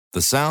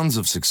The sounds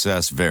of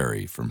success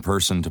vary from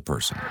person to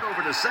person.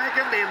 Over to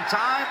second in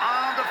time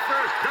on the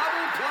first.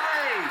 Double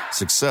play!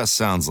 Success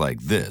sounds like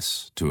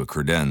this to a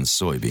credenz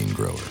soybean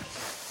grower.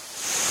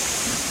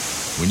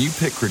 When you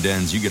pick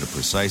credenz, you get a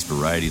precise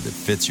variety that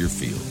fits your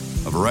field.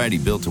 A variety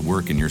built to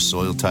work in your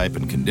soil type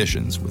and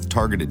conditions with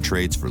targeted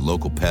traits for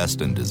local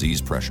pest and disease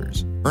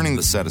pressures. Earning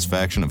the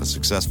satisfaction of a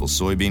successful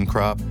soybean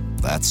crop,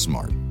 that's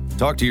smart.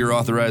 Talk to your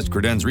authorized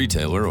credenz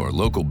retailer or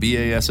local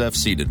BASF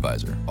seed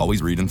advisor.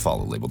 Always read and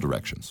follow label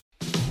directions.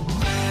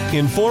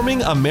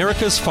 Informing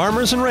America's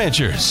farmers and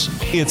ranchers,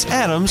 it's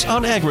Adams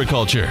on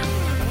Agriculture.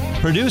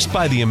 Produced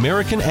by the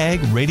American Ag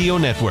Radio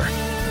Network.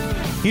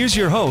 Here's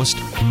your host,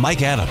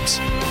 Mike Adams.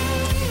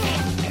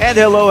 And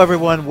hello,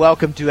 everyone.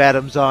 Welcome to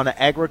Adams on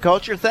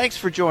Agriculture. Thanks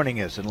for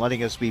joining us and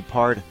letting us be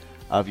part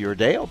of your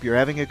day. Hope you're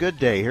having a good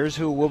day. Here's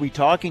who we'll be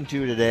talking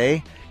to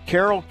today.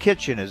 Carol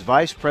Kitchen is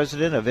Vice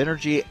President of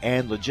Energy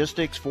and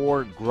Logistics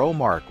for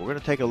Growmark. We're going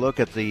to take a look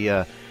at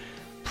the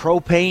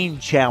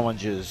propane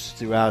challenges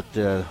throughout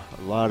a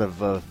lot of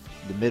the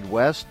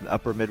Midwest,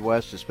 upper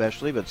Midwest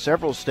especially, but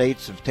several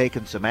states have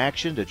taken some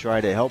action to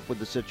try to help with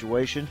the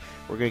situation.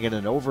 We're going to get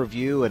an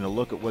overview and a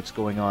look at what's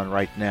going on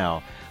right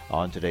now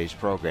on today's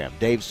program.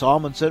 Dave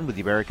Salmonsen with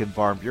the American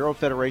Farm Bureau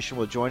Federation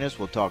will join us.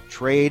 We'll talk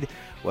trade.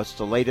 What's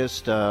the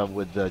latest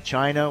with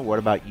China? What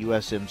about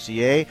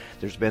USMCA?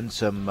 There's been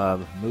some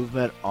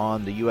movement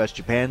on the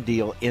U.S.-Japan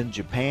deal in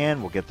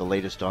Japan. We'll get the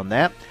latest on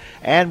that.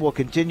 And we'll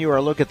continue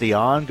our look at the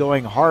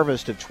ongoing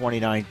harvest of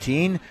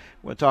 2019.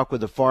 We'll talk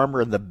with a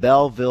farmer in the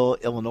Belleville,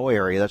 Illinois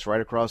area. That's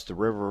right across the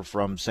river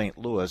from St.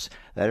 Louis.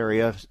 That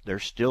area, they're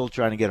still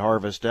trying to get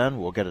harvest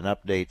done. We'll get an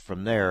update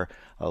from there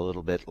a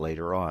little bit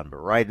later on. But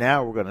right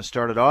now, we're going to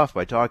start it off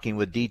by talking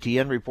with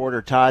DTN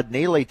reporter Todd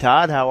Neely.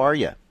 Todd, how are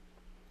you?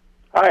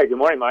 Hi, good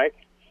morning, Mike.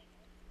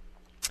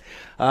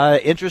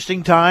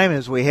 Interesting time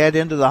as we head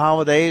into the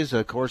holidays.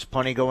 Of course,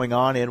 plenty going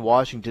on in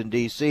Washington,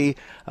 D.C.,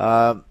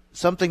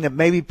 something that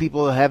maybe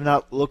people have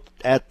not looked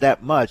at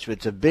that much.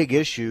 It's a big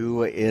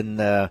issue in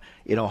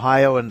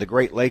Ohio and the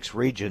Great Lakes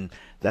region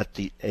that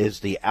is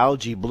the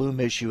algae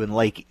bloom issue in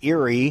Lake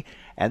Erie,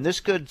 and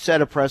this could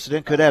set a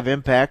precedent, could have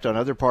impact on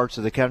other parts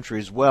of the country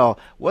as well.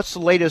 What's the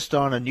latest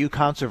on a new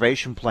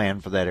conservation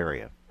plan for that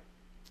area?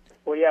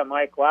 Well, yeah,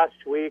 Mike, last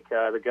week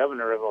the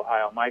governor of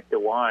Ohio, Mike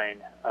DeWine,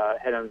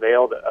 had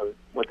unveiled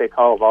what they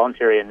call a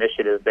voluntary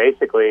initiative.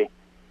 Basically,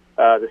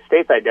 the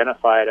state's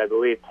identified, I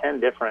believe, 10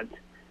 different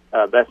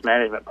best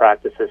management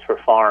practices for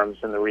farms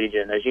in the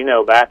region. As you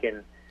know, back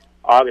in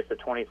August of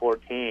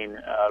 2014,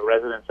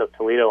 residents of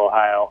Toledo,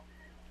 Ohio,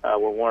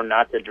 were warned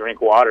not to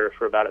drink water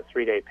for about a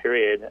 3-day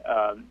period,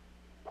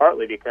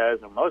 partly because,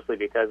 or mostly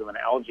because of an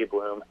algae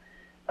bloom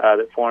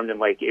that formed in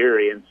Lake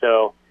Erie. And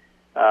so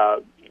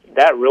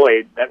that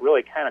really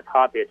kind of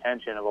caught the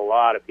attention of a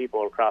lot of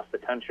people across the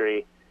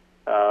country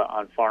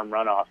on farm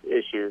runoff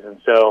issues. And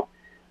so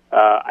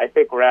I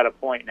think we're at a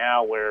point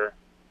now where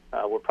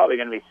we're probably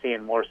going to be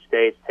seeing more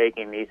states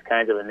taking these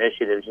kinds of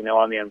initiatives. You know,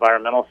 on the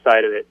environmental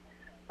side of it,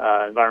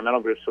 environmental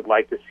groups would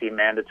like to see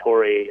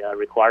mandatory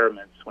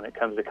requirements when it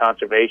comes to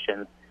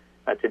conservation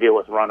to deal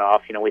with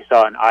runoff. You know, we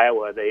saw in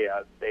Iowa they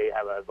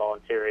have a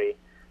voluntary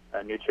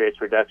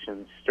nutrients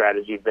reduction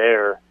strategy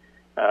there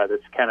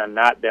that's kind of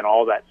not been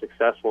all that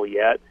successful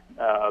yet.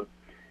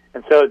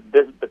 And so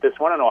this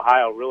one in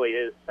Ohio really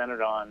is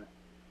centered on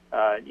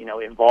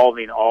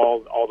involving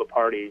all the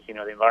parties. You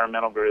know, the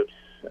environmental groups,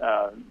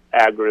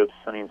 ag groups,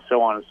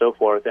 so on and so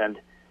forth. And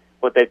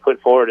what they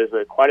put forward is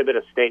quite a bit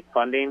of state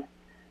funding,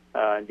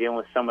 dealing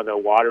with some of the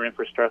water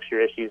infrastructure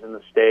issues in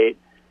the state,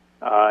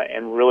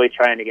 and really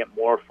trying to get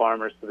more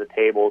farmers to the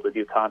table to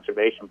do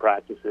conservation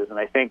practices. And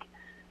I think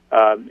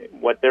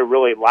what they're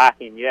really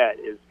lacking yet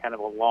is kind of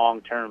a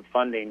long-term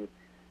funding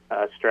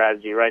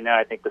strategy. Right now,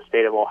 I think the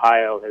state of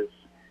Ohio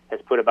has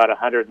put about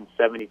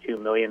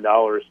 $172 million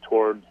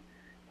toward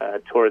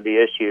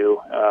the issue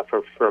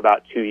for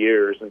about 2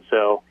 years. And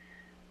so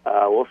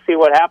we'll see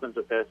what happens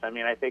with this. I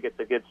mean, I think it's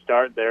a good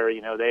start there.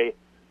 You know, they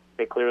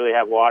clearly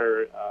have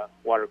water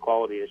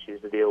quality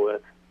issues to deal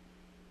with.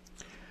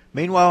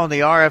 Meanwhile, in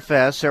the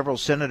RFS, several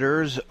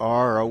senators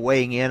are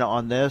weighing in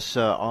on this.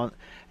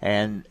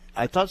 And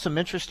I thought some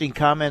interesting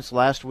comments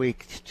last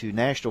week to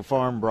National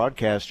Farm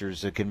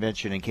Broadcasters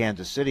Convention in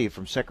Kansas City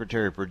from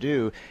Secretary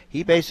Perdue.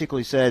 He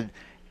basically said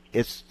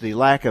it's the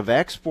lack of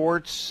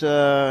exports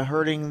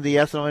hurting the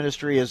ethanol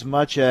industry as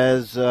much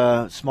as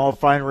small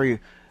refinery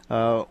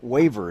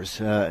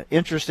waivers.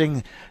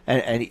 Interesting,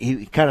 and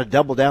he kind of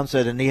doubled down,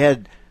 said, and he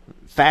had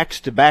facts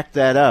to back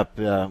that up.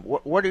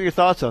 What are your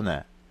thoughts on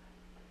that?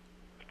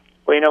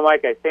 Well, you know,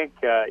 Mike, I think,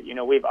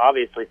 we've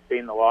obviously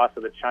seen the loss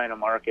of the China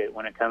market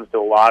when it comes to a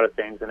lot of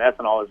things, and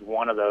ethanol is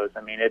one of those.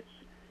 I mean,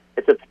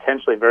 it's a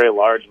potentially very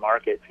large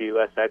market for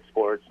U.S.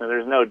 exports, and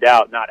there's no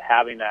doubt not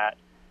having that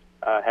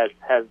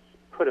has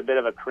put a bit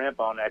of a crimp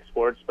on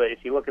exports. But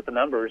if you look at the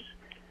numbers,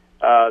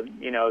 the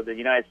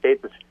United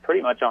States is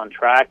pretty much on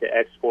track to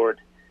export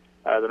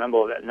the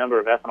number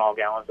of ethanol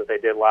gallons that they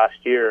did last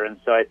year. And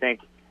so I think,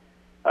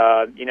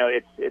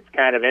 it's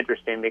kind of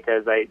interesting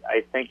because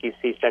I think you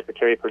see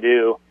Secretary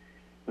Perdue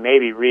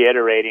maybe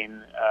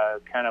reiterating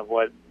kind of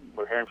what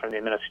we're hearing from the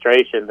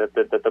administration, that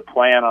the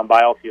plan on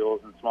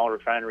biofuels and small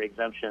refinery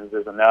exemptions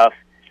is enough.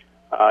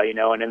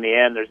 And in the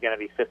end, there's going to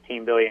be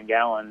 15 billion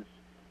gallons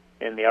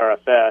in the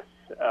RFS.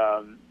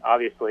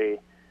 Obviously,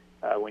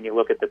 when you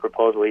look at the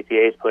proposal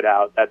EPA's put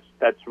out,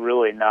 that's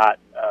really not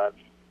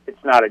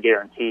it's not a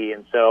guarantee.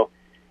 And so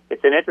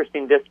it's an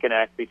interesting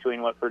disconnect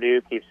between what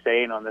Purdue keeps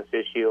saying on this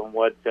issue and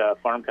what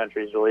farm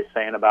country is really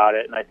saying about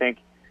it. And I think,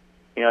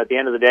 at the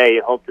end of the day,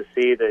 you hope to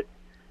see that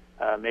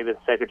maybe the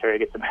Secretary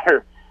gets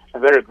a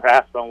better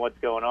grasp on what's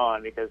going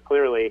on, because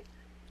clearly,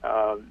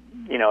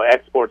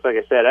 exports, like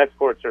I said,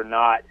 exports are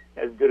not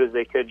as good as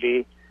they could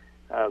be,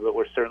 but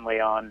we're certainly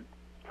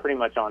pretty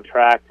much on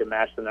track to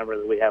match the number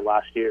that we had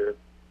last year.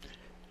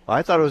 Well,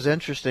 I thought it was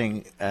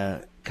interesting,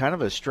 kind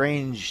of a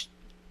strange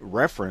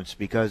reference,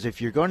 because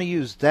if you're going to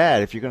use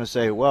that, if you're going to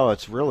say, well,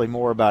 it's really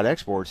more about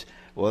exports,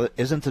 well,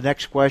 isn't the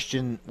next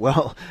question,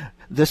 well,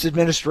 this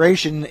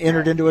administration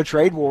entered into a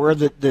trade war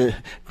that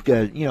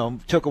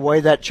took away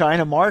that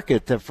China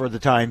market for the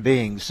time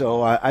being.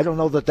 So I don't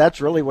know that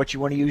that's really what you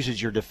want to use as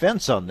your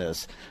defense on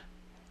this.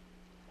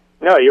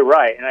 No, you're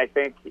right, and I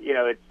think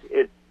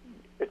it's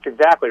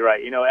exactly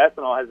right.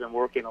 Ethanol has been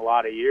working a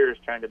lot of years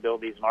trying to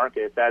build these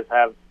markets, as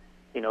have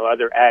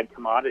other ag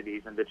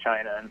commodities into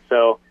China, and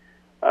so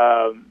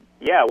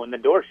when the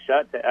door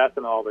shut to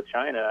ethanol to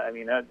China,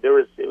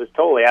 it was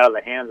totally out of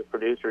the hands of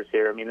producers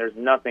here. There's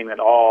nothing at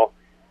all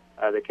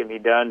that can be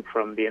done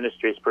from the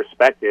industry's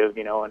perspective,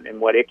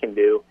 and what it can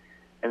do,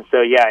 and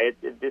so it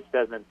just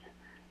doesn't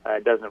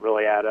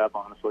really add up,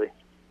 honestly.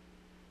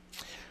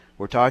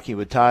 We're talking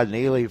with Todd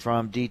Neely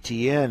from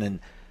DTN. And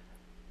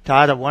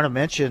Todd, I want to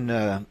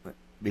mention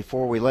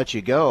before we let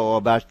you go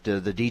about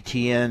the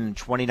DTN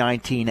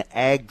 2019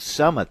 Ag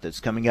Summit that's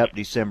coming up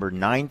December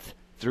 9th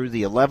through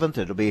the 11th.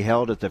 It'll be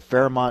held at the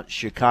Fairmont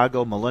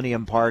Chicago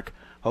Millennium Park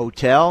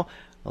Hotel.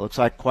 It looks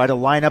like quite a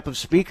lineup of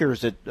speakers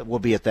that will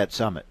be at that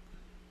summit.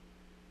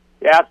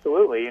 Yeah,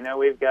 absolutely.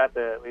 We've got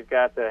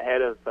the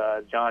head of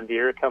John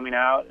Deere coming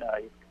out,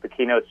 the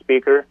keynote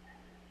speaker.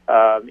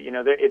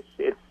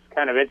 It's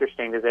kind of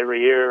interesting because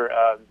every year,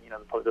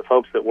 the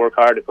folks that work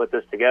hard to put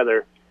this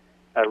together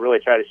really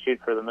try to shoot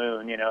for the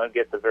moon, and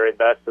get the very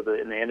best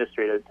in the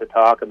industry to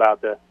talk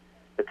about the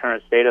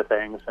current state of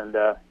things. And,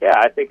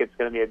 I think it's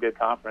going to be a good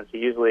conference.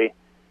 It's usually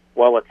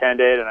well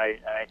attended, and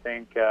I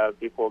think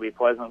people will be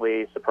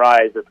pleasantly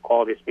surprised at the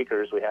quality of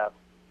speakers we have.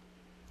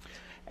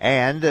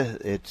 And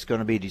it's going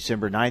to be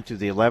December 9th through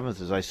the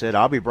 11th. As I said,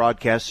 I'll be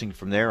broadcasting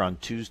from there on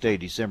Tuesday,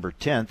 December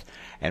 10th.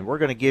 And we're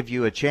going to give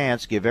you a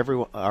chance, give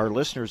our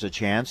listeners a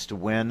chance to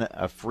win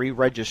a free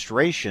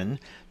registration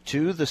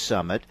to the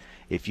summit.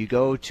 If you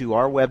go to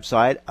our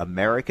website,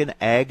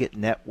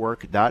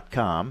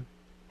 AmericanAgNetwork.com,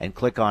 and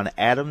click on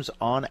Adams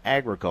on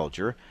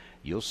Agriculture,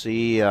 you'll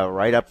see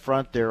right up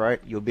front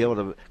there, you'll be able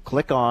to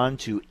click on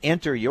to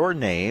enter your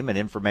name and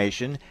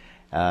information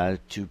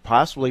to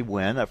possibly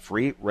win a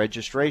free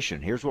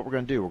registration. Here's what we're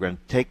going to do. We're going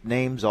to take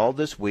names all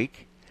this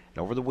week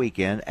and over the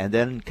weekend, and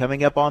then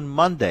coming up on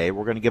Monday,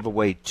 we're going to give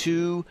away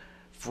 2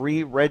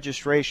 free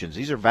registrations.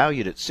 These are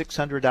valued at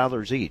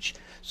 $600 each.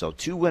 So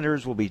 2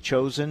 winners will be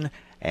chosen,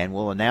 and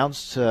we'll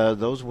announce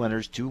those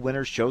winners, 2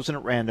 winners chosen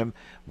at random.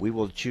 We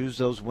will choose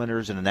those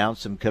winners and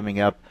announce them coming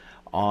up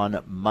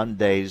on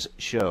Monday's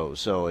show.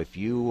 So if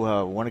you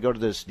want to go to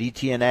this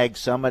DTN Ag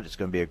Summit, it's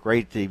going to be a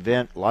great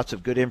event, lots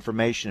of good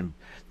information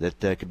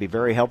that could be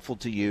very helpful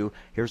to you.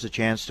 Here's a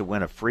chance to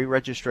win a free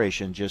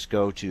registration. Just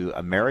go to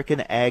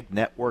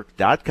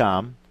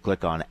AmericanAgNetwork.com,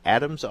 click on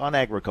Adams on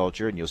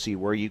Agriculture, and you'll see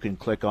where you can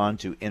click on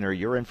to enter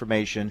your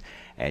information,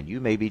 and you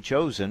may be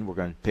chosen. We're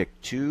going to pick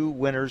 2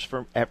 winners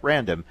at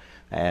random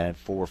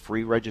for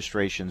free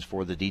registrations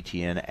for the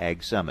DTN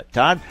Ag Summit.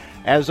 Todd,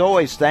 as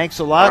always, thanks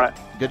a lot. Right.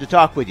 Good to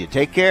talk with you.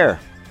 Take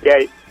care. Yeah,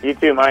 you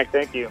too, Mike.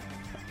 Thank you.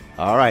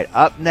 All right,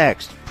 up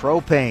next,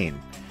 propane.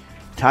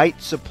 Tight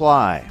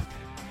supply.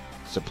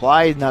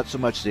 Supply is not so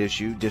much the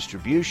issue.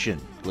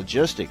 Distribution,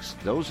 logistics,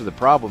 those are the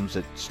problems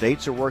that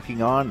states are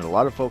working on and a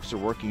lot of folks are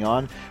working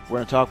on. We're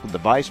going to talk with the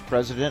Vice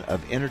President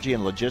of Energy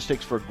and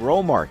Logistics for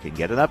Growmark and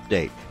get an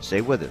update.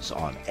 Stay with us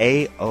on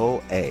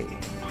AOA.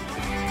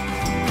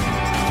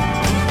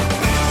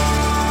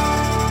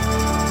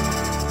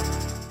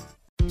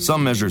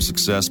 Some measure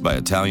success by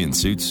Italian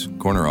suits,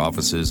 corner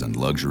offices, and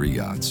luxury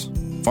yachts.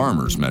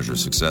 Farmers measure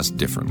success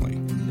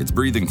differently. It's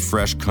breathing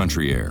fresh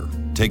country air,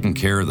 taking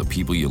care of the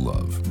people you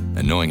love,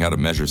 and knowing how to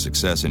measure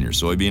success in your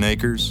soybean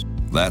acres?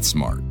 That's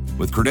smart.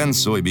 With Credenz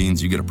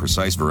soybeans, you get a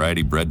precise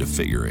variety bred to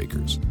fit your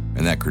acres.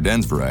 And that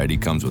Credenz variety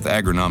comes with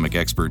agronomic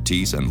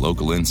expertise and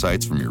local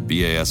insights from your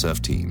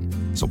BASF team.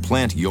 So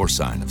plant your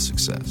sign of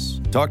success.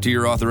 Talk to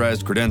your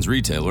authorized Credenz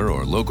retailer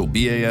or local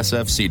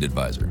BASF seed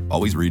advisor.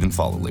 Always read and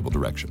follow label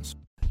directions.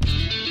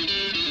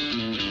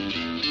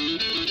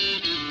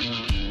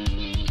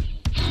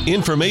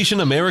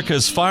 Information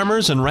America's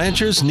farmers and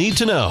ranchers need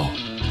to know.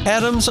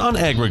 Adams on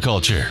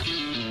Agriculture.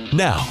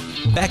 Now,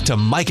 back to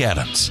Mike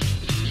Adams.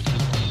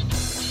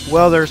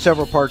 Well, there are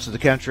several parts of the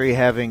country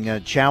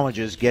having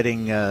challenges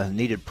getting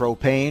needed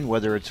propane,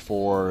 whether it's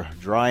for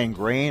drying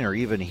grain or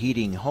even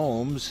heating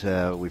homes.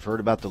 We've heard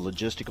about the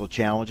logistical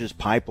challenges,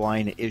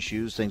 pipeline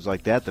issues, things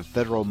like that. The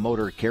Federal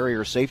Motor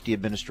Carrier Safety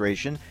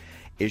Administration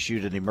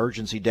issued an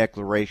emergency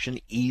declaration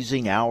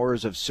easing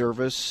hours of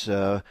service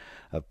of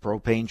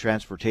propane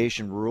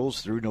transportation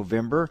rules through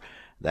November.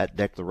 That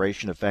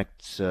declaration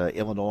affects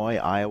Illinois,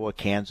 Iowa,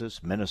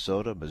 Kansas,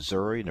 Minnesota,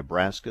 Missouri,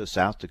 Nebraska,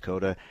 South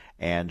Dakota,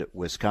 and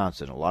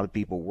Wisconsin. A lot of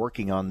people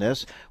working on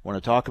this. I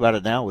want to talk about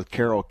it now with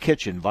Carol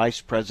Kitchen, Vice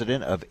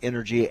President of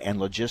Energy and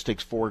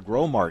Logistics for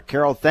Growmark.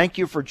 Carol, thank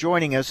you for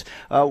joining us.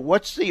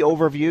 What's the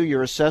overview,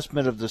 your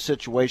assessment of the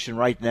situation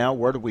right now?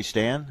 Where do we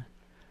stand?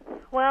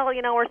 Well,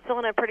 we're still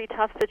in a pretty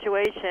tough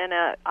situation.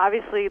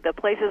 Obviously, the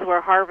places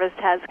where harvest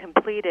has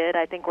completed,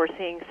 I think we're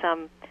seeing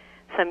some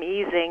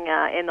easing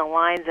in the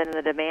lines and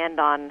the demand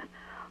on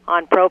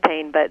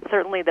propane, but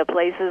certainly the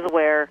places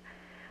where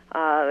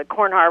the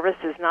corn harvest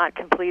is not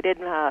completed,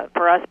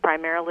 for us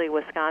primarily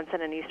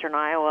Wisconsin and eastern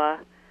Iowa,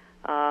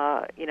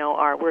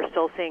 we're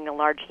still seeing a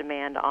large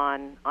demand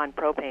on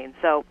propane.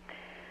 So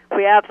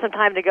we have some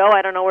time to go.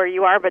 I don't know where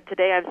you are, but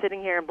today I'm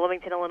sitting here in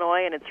Bloomington,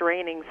 Illinois, and it's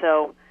raining.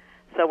 So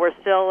we're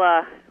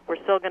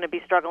still going to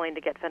be struggling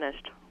to get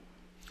finished.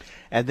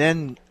 And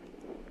then,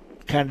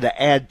 kind of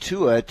to add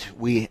to it,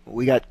 we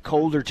got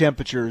colder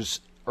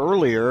temperatures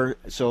earlier,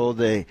 so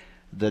the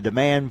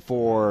demand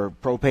for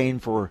propane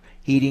for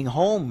heating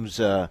homes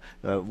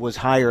was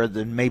higher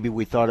than maybe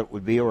we thought it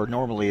would be or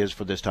normally is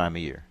for this time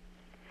of year.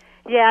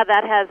 Yeah,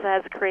 that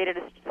has created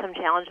some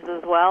challenges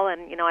as well,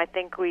 and I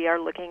think we are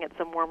looking at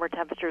some warmer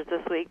temperatures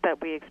this week,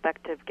 but we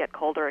expect to get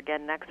colder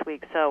again next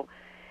week. So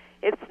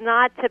it's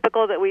not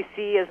typical that we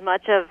see as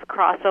much of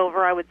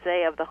crossover, I would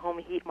say, of the home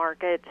heat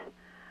market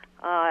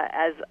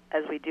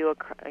as we do,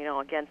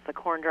 against the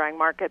corn drying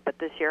market. But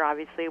this year,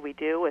 obviously, we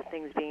do, with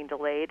things being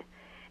delayed,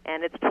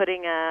 and it's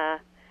putting a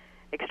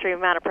extreme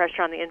amount of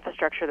pressure on the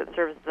infrastructure that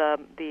serves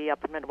the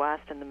upper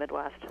Midwest and the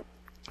Midwest.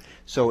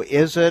 So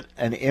is it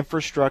an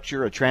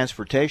infrastructure, a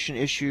transportation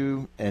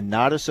issue, and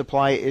not a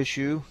supply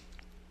issue?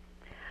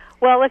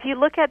 Well, if you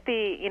look at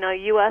the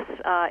U.S.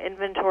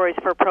 Inventories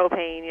for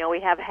propane,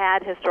 we have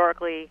had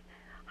historically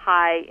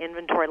high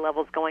inventory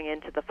levels going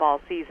into the fall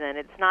season.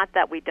 It's not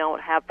that we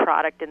don't have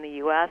product in the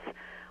U.S.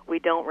 We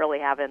don't really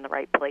have it in the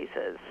right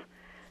places.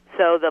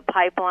 So the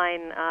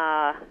pipeline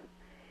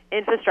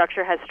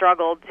infrastructure has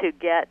struggled to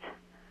get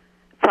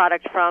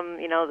product from,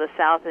 the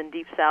south and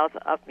deep south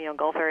up,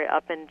 Gulf area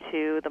up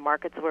into the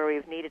markets where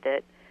we've needed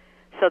it.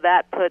 So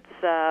that puts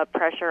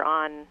pressure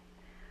on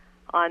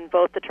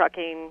both the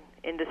trucking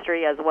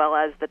industry as well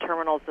as the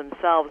terminals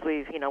themselves.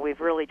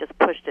 We've really just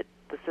pushed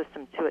the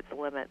system to its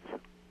limits.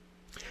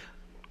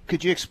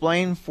 Could you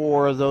explain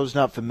for those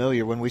not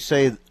familiar, when we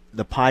say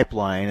the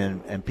pipeline,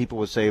 and people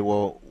would say,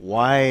 well,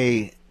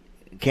 why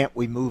can't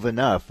we move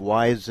enough?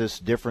 Why is this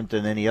different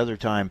than any other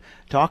time?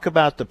 Talk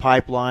about the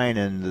pipeline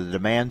and the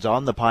demands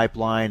on the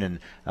pipeline and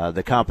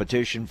the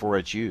competition for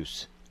its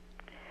use.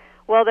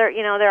 Well,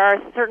 there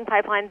are certain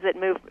pipelines that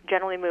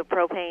generally move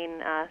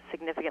propane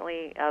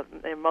significantly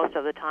most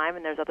of the time,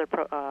 and there's other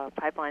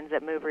pipelines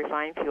that move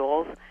refined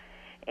fuels,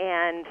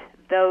 and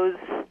those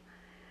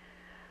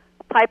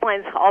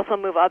pipelines also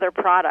move other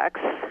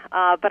products.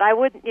 But I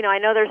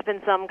know there's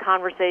been some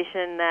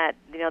conversation that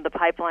the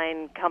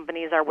pipeline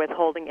companies are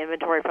withholding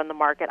inventory from the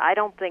market. I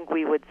don't think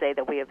we would say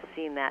that we have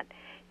seen that.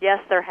 Yes,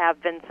 there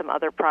have been some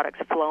other products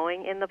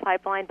flowing in the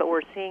pipeline, but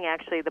we're seeing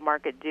actually the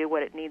market do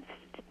what it needs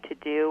to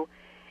do.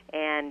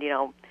 And,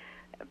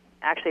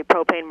 actually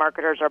propane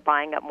marketers are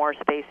buying up more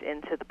space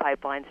into the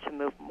pipelines to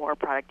move more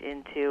product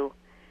into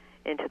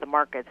the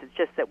markets. It's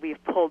just that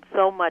we've pulled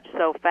so much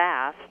so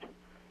fast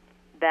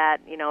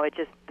that,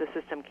 the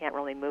system can't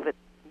really move it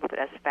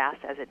as fast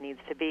as it needs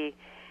to be.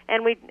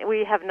 And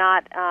we have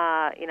not,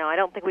 I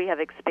don't think we have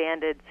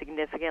expanded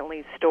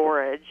significantly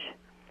storage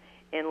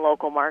in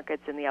local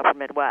markets in the upper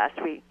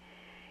Midwest. We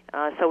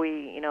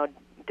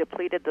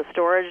depleted the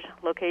storage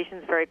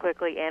locations very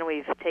quickly, and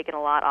we've taken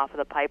a lot off of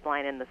the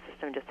pipeline, and the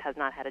system just has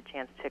not had a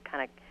chance to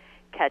kind of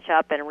catch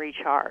up and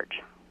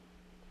recharge.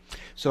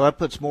 So that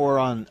puts more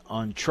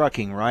on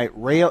trucking, right?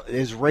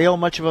 Is rail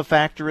much of a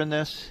factor in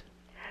this?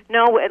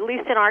 No, at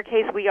least in our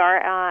case, we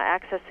are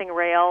accessing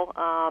rail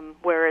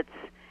where it's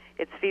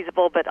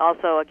feasible, but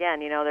also, again,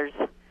 the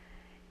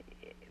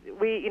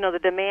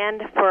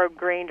demand for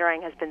grain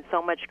drying has been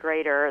so much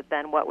greater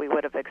than what we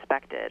would have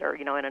expected, or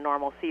in a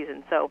normal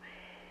season. So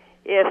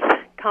if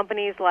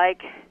companies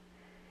like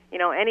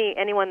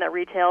anyone that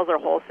retails or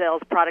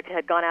wholesales product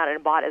had gone out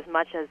and bought as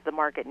much as the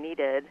market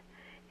needed,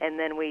 and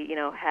then we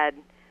had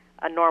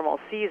a normal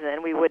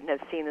season, we wouldn't have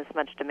seen this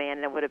much demand,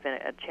 and it would have been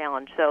a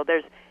challenge. So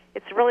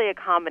it's really a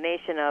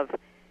combination of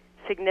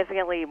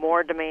significantly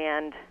more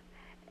demand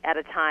at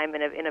a time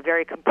in a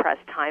very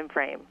compressed time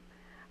frame,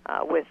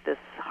 with this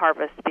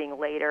harvest being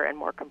later and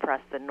more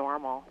compressed than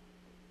normal.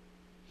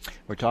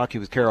 We're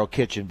talking with Carol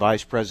Kitchen,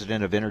 Vice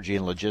President of Energy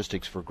and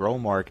Logistics for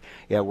Growmark.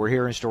 Yeah, we're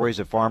hearing stories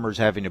of farmers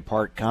having to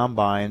park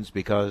combines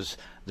because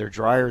their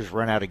dryers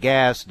run out of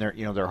gas,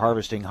 and they're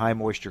harvesting high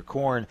moisture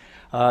corn.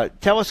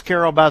 Tell us,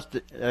 Carol, about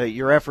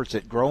your efforts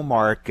at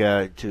Growmark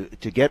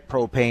to get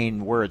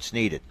propane where it's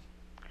needed.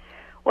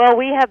 Well,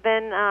 we have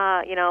been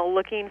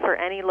looking for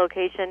any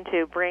location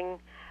to bring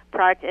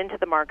product into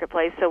the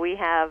marketplace. So we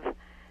have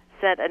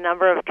sent a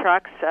number of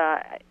trucks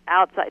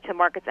outside to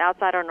markets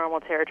outside our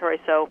normal territory.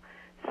 So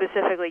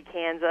specifically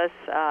Kansas,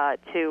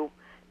 to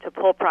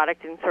pull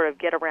product and sort of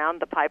get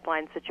around the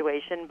pipeline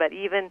situation. But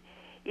even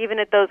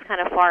at those kind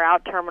of far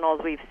out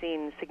terminals, we've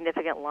seen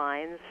significant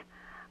lines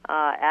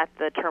at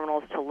the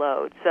terminals to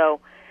load.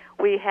 So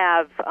we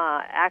have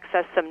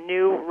accessed some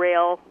new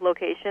rail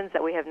locations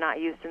that we have not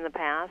used in the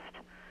past.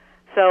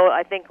 So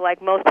I think,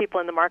 like most people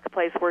in the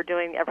marketplace, we're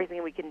doing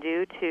everything we can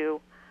do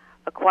to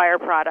acquire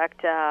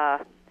product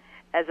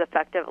as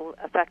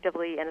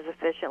effectively and as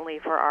efficiently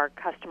for our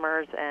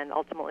customers and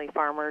ultimately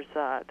farmers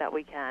that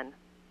we can.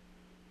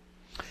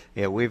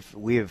 Yeah,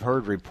 we have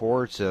heard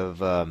reports of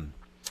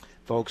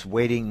folks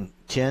waiting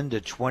 10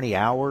 to 20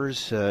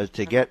 hours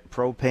to get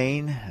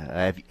propane.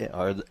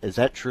 Is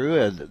that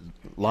true?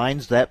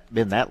 Lines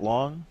been that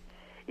long?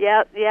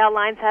 Yeah,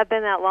 lines have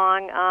been that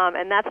long,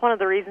 and that's one of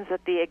the reasons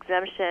that the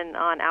exemption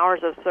on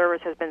hours of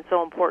service has been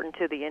so important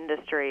to the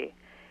industry.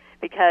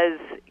 Because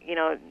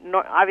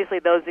obviously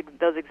those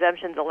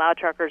exemptions allow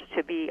truckers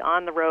to be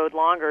on the road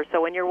longer.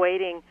 So when you're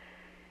waiting,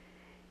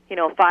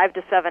 5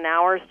 to 7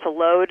 hours to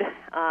load,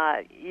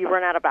 you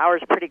run out of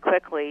hours pretty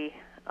quickly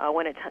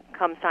when it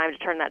comes time to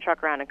turn that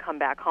truck around and come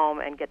back home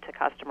and get to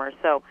customers.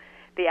 So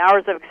the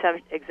hours of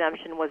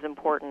exemption was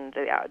important.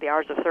 The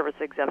hours of service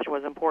exemption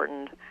was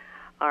important,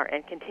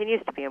 and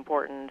continues to be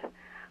important.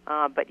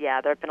 But yeah,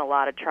 there have been a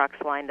lot of trucks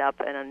lined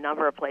up in a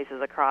number of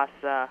places across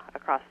the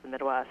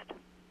Midwest.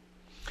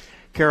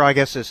 Carol, I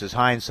guess this is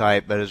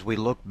hindsight, but as we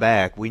look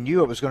back, we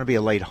knew it was going to be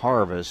a late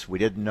harvest. We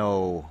didn't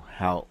know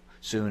how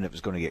soon it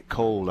was going to get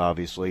cold,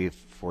 obviously,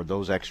 for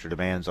those extra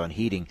demands on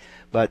heating.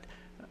 But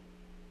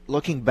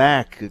looking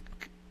back,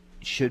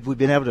 should we have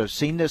been able to have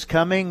seen this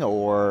coming,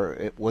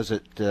 or was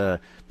it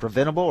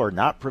preventable or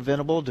not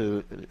preventable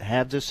to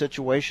have this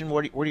situation?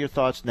 What are your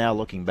thoughts now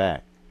looking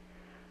back?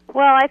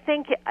 Well, I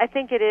think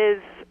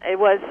it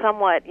was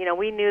somewhat,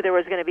 we knew there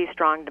was going to be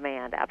strong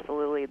demand.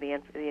 Absolutely. The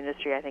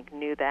industry, I think,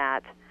 knew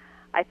that.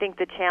 I think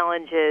the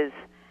challenge is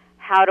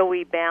how do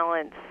we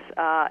balance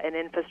an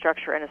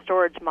infrastructure and a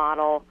storage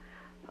model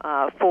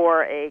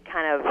for a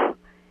kind of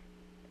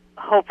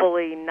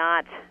hopefully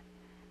not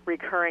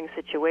recurring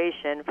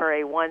situation, for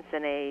a once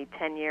in a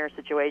 10-year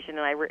situation.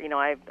 And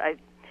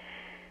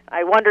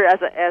I wonder as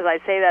I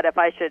say that if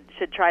I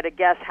should try to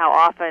guess how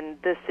often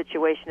this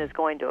situation is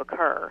going to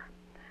occur,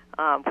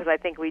 because I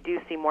think we do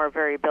see more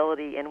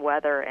variability in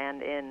weather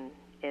and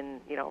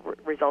in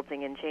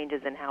resulting in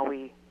changes in how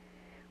we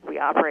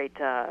operate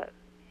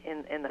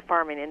in the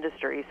farming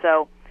industry.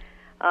 So,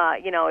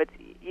 it's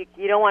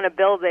you don't want to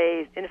build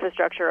a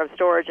infrastructure of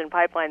storage and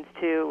pipelines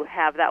to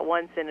have that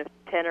once in a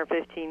 10 or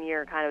 15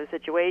 year kind of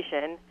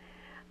situation.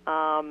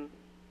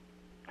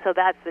 So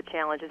that's the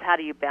challenge: is how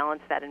do you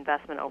balance that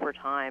investment over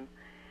time?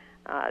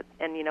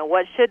 And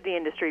what should the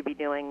industry be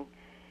doing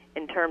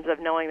in terms of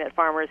knowing that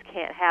farmers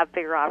can't have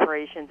bigger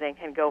operations and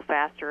can go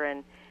faster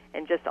and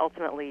just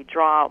ultimately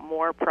draw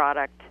more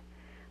product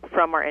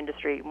from our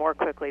industry more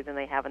quickly than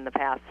they have in the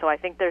past. So I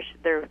think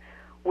there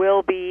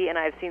will be, and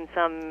I've seen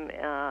some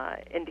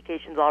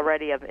indications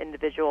already of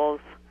individuals,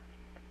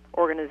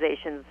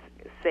 organizations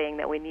saying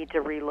that we need to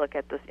relook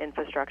at this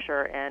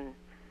infrastructure and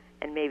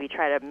maybe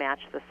try to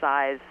match the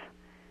size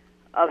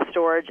of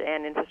storage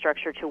and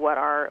infrastructure to what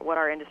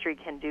our industry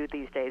can do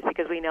these days,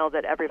 because we know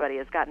that everybody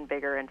has gotten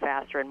bigger and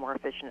faster and more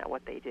efficient at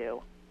what they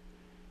do.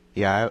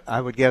 Yeah,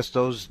 I would guess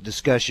those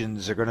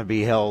discussions are going to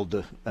be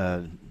held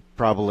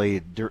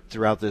probably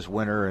throughout this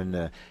winter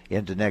and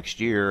into next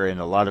year,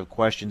 and a lot of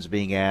questions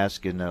being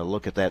asked and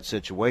look at that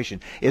situation.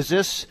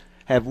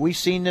 Have we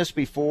seen this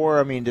before?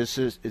 I mean, does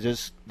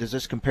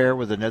this compare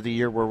with another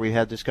year where we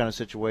had this kind of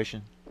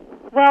situation?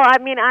 Well, I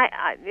mean,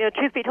 I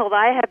truth be told,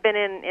 I have been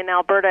in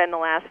Alberta in the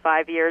last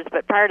 5 years,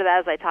 but prior to that,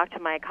 as I talked to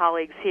my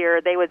colleagues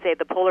here, they would say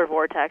the polar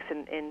vortex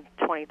in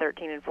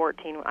 2013 and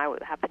 14. I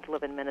happened to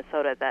live in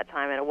Minnesota at that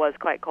time, and it was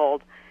quite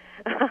cold.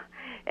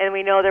 And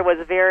we know there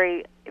was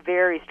very,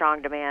 very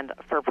strong demand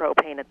for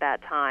propane at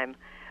that time,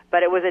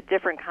 but it was a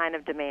different kind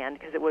of demand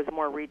because it was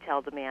more retail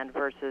demand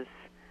versus,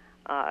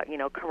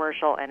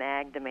 commercial and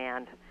ag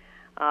demand.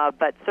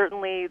 But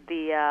certainly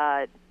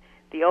the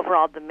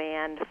overall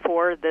demand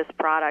for this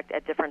product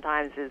at different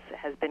times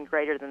has been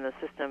greater than the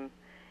system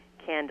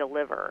can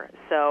deliver.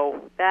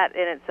 So that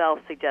in itself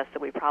suggests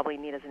that we probably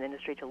need as an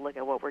industry to look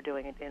at what we're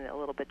doing in a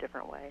little bit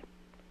different way.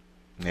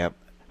 Yep.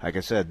 Like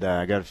I said,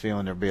 I got a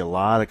feeling there'll be a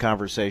lot of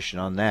conversation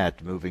on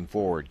that moving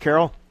forward.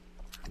 Carol,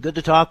 good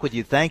to talk with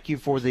you. Thank you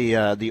for the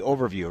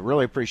overview.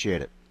 Really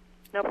appreciate it.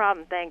 No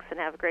problem. Thanks, and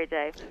have a great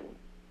day.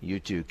 You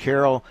too.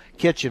 Carol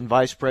Kitchen,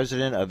 Vice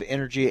President of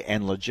Energy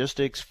and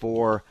Logistics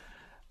for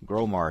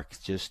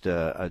Growmark, just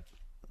a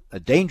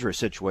dangerous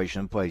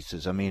situation in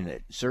places. I mean,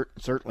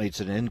 certainly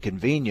it's an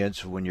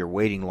inconvenience when you're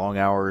waiting long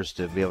hours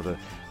to be able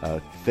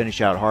to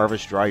finish out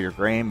harvest, dry your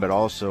grain, but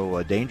also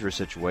a dangerous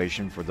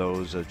situation for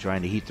those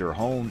trying to heat their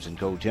homes in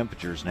cold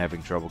temperatures and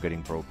having trouble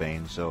getting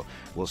propane. So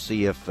we'll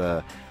see if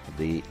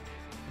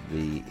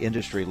the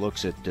industry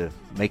looks at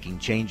making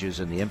changes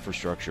in the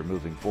infrastructure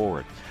moving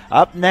forward.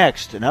 Up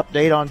next, an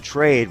update on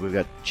trade. We've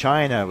got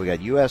China, we've got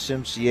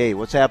USMCA.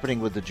 What's happening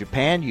with the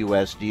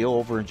Japan-U.S. deal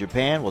over in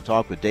Japan? We'll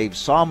talk with Dave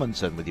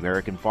Salmonsen with the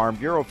American Farm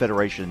Bureau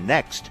Federation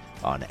next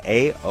on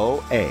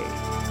AOA.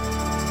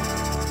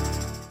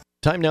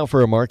 Time now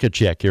for a market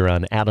check here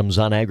on Adams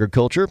on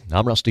Agriculture.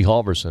 I'm Rusty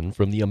Halverson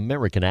from the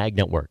American Ag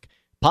Network.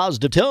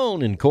 Positive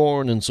tone in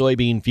corn and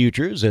soybean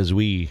futures as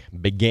we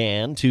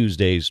began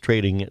Tuesday's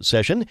trading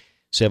session.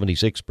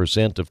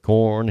 76% of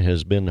corn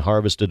has been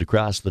harvested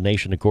across the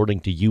nation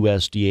according to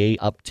USDA,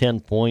 up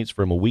 10 points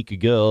from a week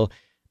ago,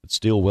 but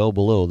still well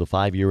below the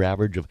 5-year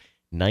average of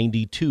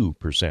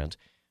 92%.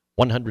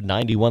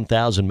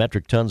 191,000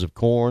 metric tons of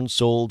corn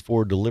sold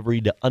for delivery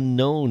to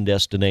unknown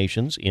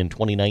destinations in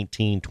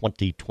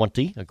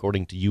 2019-2020,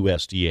 according to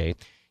USDA.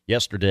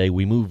 Yesterday,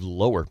 we moved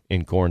lower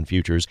in corn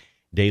futures.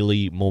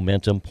 Daily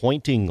momentum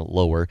pointing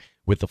lower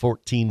with the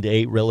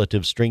 14-day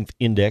relative strength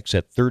index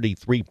at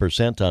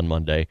 33% on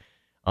Monday.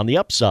 On the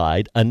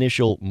upside,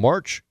 initial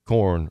March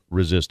corn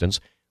resistance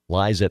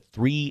lies at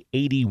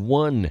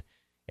 381.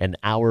 An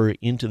hour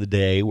into the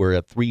day, we're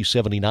at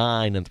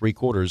 379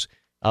 3/4,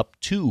 up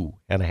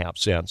 2.5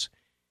 cents.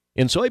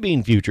 In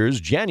soybean futures,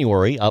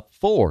 January up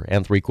 4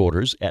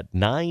 3/4 at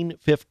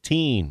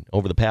 9.15.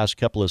 Over the past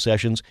couple of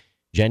sessions,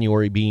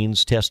 January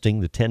beans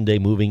testing the 10-day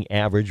moving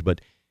average, but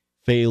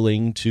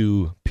failing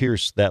to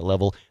pierce that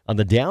level. On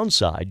the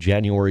downside,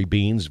 January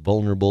beans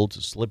vulnerable to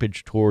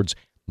slippage towards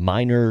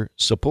minor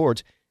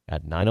support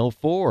at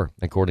 9.04,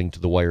 according to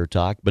the Wire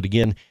Talk. But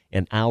again,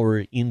 an hour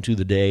into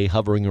the day,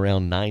 hovering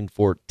around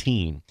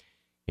 9.14.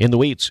 In the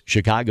wheats,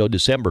 Chicago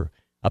December,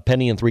 a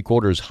 1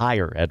 3/4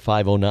 higher at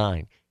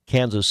 5.09.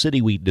 Kansas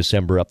City wheat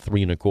December up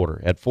 3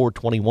 1/4 at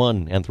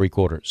 4.21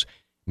 3/4.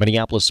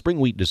 Minneapolis spring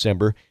wheat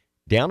December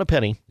down a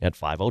penny at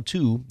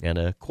 5.02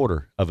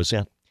 1/4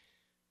 cent.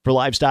 For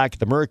livestock,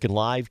 the American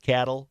live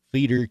cattle,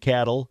 feeder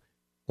cattle,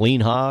 lean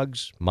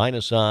hogs,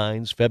 minus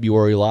signs.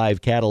 February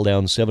live cattle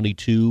down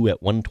 72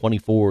 at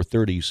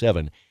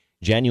 124.37.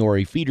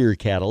 January feeder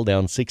cattle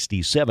down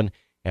 67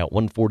 at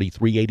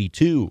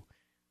 143.82.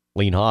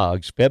 Lean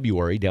hogs,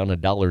 February down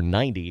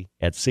 $1.90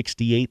 at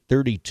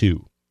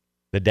 68.32.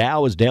 The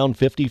Dow is down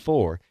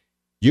 54.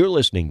 You're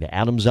listening to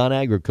Adams on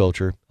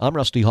Agriculture. I'm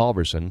Rusty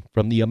Halverson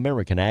from the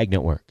American Ag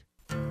Network.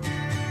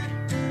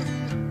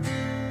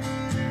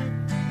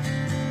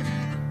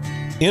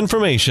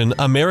 Information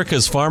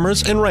America's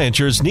farmers and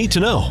ranchers need to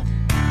know.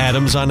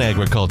 Adams on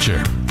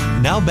Agriculture.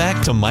 Now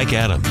back to Mike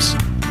Adams.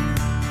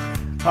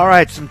 All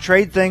right, some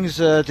trade things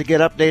to get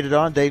updated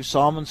on. Dave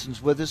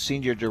Salmonsen's with us,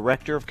 Senior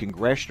Director of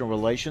Congressional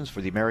Relations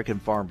for the American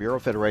Farm Bureau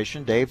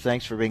Federation. Dave,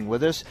 thanks for being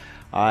with us.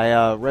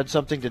 I read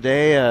something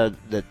today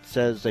that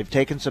says they've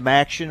taken some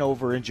action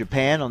over in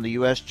Japan on the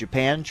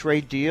U.S.-Japan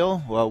trade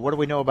deal. Well, what do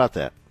we know about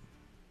that?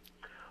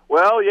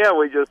 Well, yeah,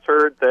 we just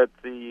heard that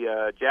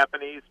the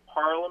Japanese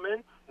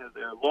Parliament,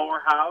 their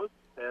lower house,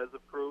 has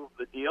approved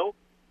the deal.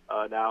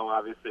 Now,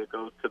 obviously, it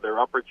goes to their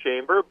upper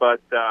chamber, but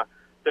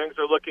things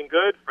are looking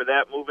good for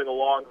that moving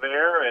along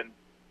there. And,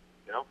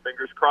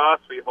 fingers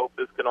crossed, we hope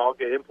this can all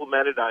get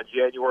implemented on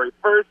January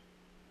 1st,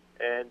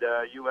 and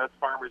U.S.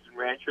 farmers and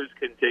ranchers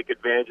can take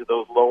advantage of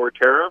those lower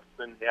tariffs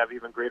and have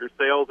even greater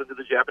sales into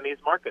the Japanese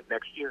market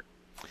next year.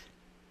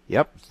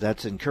 Yep,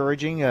 that's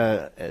encouraging.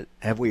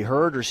 Have we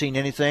heard or seen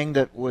anything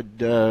that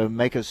would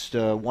make us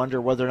wonder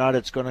whether or not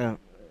it's going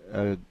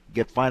to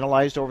get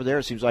finalized over there?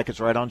 It seems like it's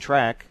right on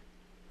track.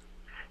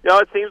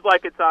 It seems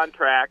like it's on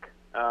track.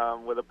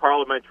 With a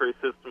parliamentary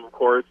system, of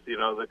course,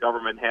 the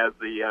government has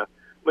the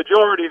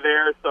majority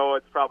there, so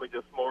it's probably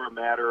just more a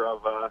matter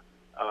of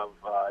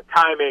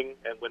timing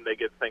and when they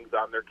get things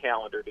on their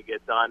calendar to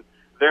get done.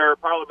 Their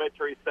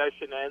parliamentary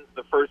session ends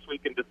the first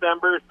week in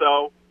December,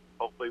 so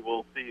hopefully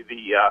we'll see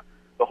the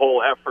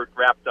whole effort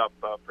wrapped up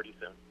pretty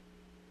soon.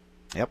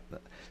 Yep.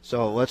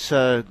 So let's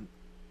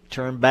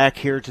turn back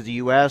here to the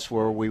U.S.,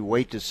 where we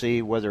wait to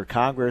see whether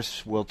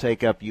Congress will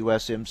take up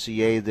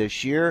USMCA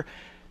this year.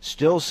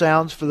 Still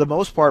sounds, for the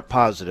most part,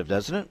 positive,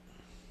 doesn't it?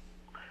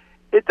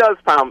 It does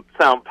sound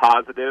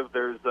positive.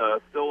 There's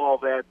still all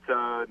that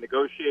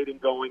negotiating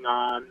going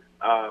on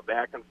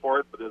back and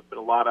forth, but there's been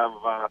a lot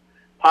of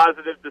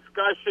positive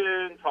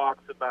discussion,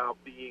 talks about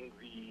being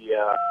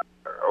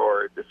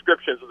or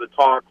descriptions of the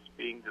talks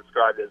being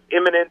described as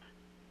imminent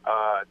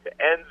to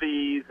end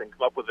these and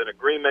come up with an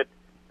agreement,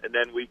 and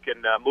then we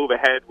can move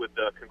ahead with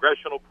the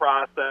congressional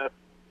process,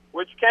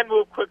 which can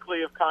move quickly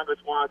if Congress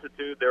wants it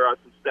to. There are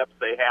some steps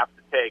they have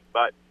to take,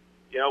 but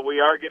we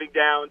are getting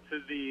down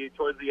to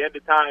towards the end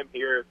of time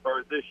here as far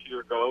as this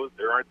year goes.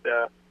 There aren't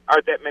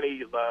that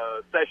many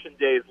session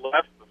days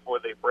left before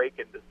they break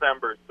in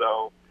December.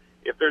 So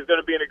if there's going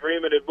to be an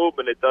agreement and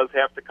movement, it does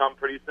have to come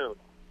pretty soon.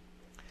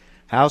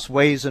 House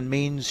Ways and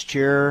Means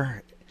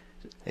Chair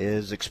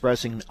is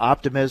expressing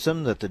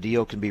optimism that the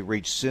deal can be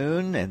reached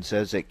soon and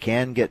says it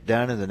can get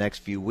done in the next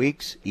few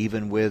weeks,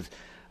 even with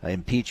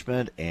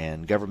impeachment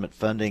and government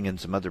funding and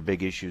some other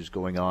big issues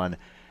going on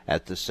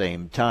at the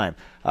same time.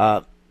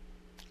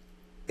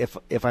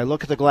 If I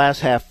look at the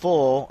glass half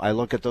full, I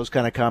look at those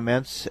kind of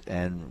comments,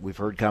 and we've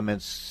heard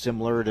comments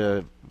similar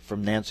to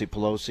from Nancy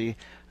Pelosi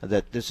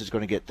that this is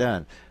going to get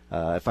done.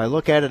 If I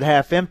look at it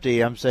half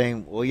empty, I'm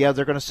saying, well, yeah,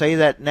 they're going to say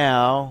that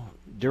now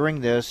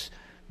during this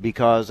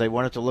because they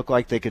want it to look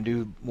like they can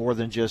do more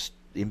than just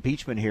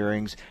impeachment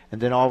hearings, and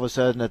then all of a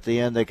sudden at the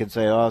end they can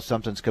say, oh,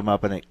 something's come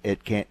up and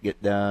it can't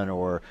get done.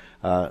 Or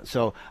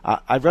so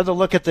I'd rather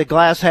look at the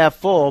glass half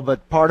full,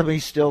 but part of me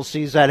still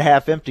sees that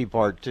half empty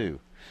part too.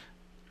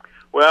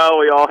 Well,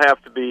 we all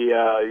have to be,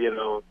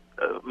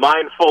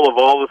 mindful of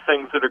all the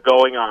things that are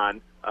going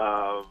on.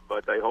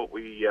 But I hope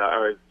we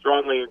are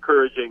strongly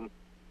encouraging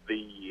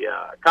the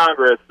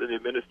Congress and the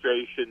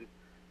administration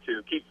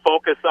to keep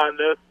focus on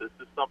this. This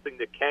is something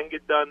that can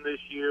get done this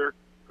year.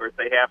 Of course,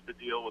 they have to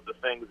deal with the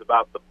things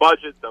about the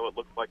budget, though it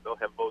looks like they'll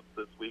have votes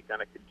this week on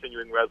a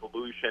continuing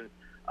resolution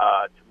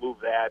to move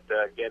that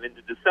again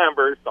into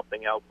December.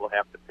 Something else we'll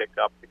have to pick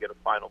up to get a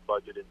final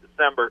budget in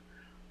December.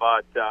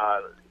 But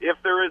if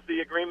there is the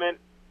agreement,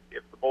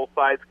 if the both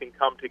sides can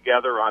come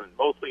together on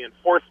mostly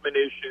enforcement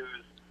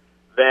issues,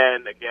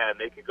 then, again,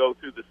 they can go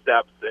through the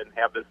steps and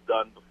have this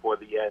done before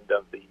the end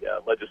of the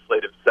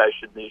legislative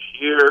session this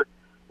year.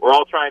 We're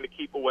all trying to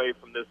keep away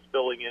from this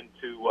spilling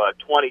into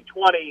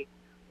 2020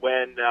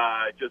 when,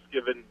 just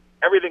given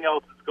everything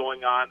else that's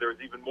going on,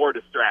 there's even more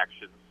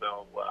distractions.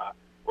 So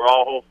we're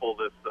all hopeful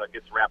this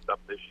gets wrapped up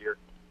this year.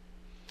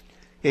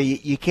 Yeah,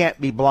 you can't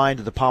be blind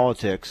to the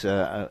politics.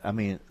 I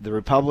mean, the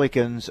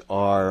Republicans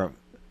are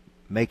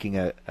making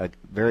a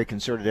very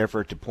concerted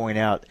effort to point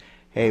out,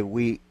 hey,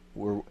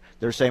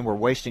 they're saying we're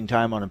wasting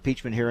time on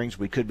impeachment hearings.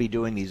 We could be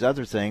doing these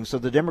other things. So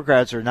the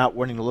Democrats are not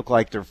wanting to look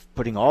like they're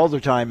putting all their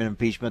time in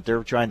impeachment.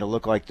 They're trying to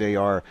look like they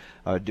are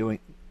doing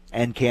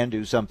and can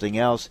do something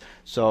else.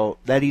 So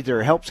that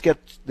either helps get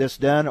this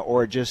done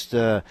or just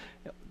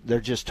they're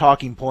just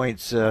talking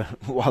points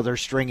while they're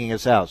stringing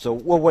us out. So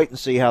we'll wait and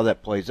see how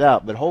that plays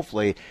out. But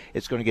hopefully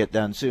it's going to get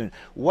done soon.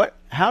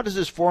 How does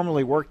this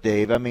formally work,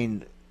 Dave? I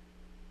mean,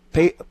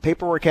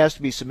 paperwork has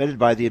to be submitted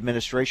by the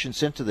administration,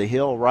 sent to the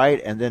Hill,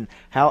 right? And then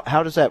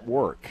how does that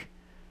work?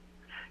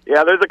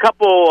 Yeah, there's a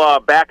couple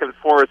back and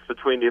forth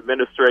between the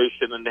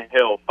administration and the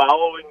Hill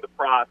following the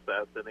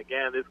process. And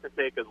again, this can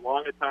take as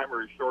long a time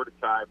or as short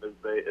a time as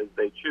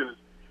they choose.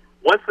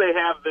 Once they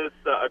have this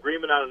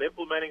agreement on an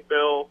implementing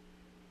bill,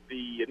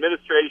 the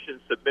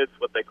administration submits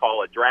what they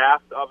call a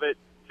draft of it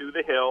to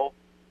the Hill.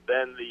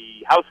 Then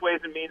the House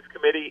Ways and Means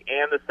Committee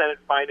and the Senate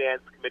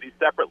Finance Committee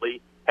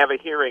separately have a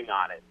hearing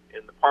on it.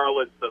 In the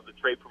parlance of the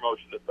Trade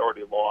Promotion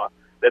Authority law,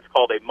 that's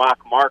called a mock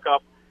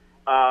markup.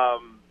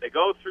 They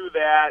go through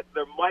that.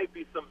 There might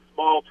be some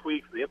small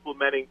tweaks in the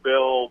implementing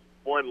bill.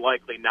 More than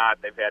likely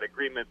not. They've had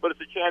agreement. But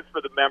it's a chance for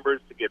the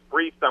members to get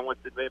briefed on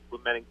what's in the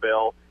implementing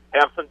bill,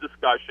 have some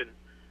discussion.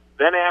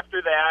 Then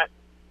after that,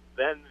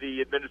 then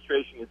the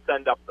administration can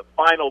send up the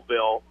final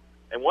bill.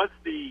 And once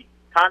the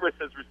Congress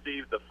has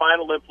received the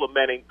final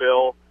implementing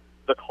bill,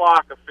 the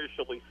clock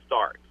officially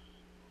starts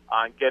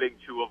on getting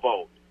to a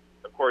vote.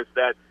 Of course,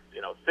 that's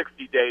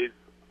 60 days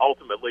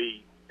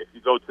ultimately if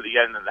you go to the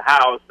end of the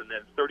House, and then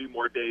 30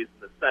 more days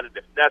in the Senate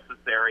if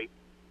necessary.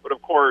 But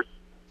of course,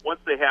 once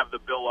they have the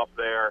bill up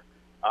there,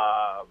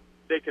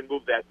 they can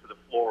move that to the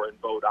floor and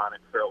vote on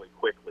it fairly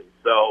quickly.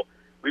 So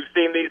we've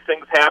seen these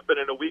things happen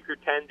in a week or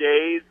 10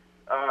 days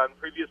on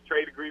previous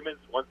trade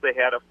agreements once they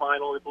had a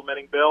final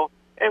implementing bill,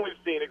 and we've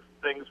seen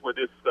things where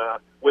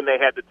when they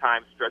had the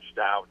time stretched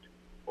out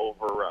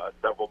over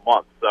several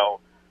months.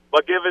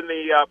 But given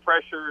the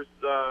pressures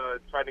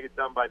trying to get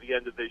done by the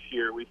end of this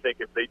year, we think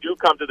if they do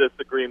come to this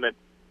agreement,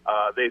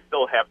 they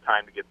still have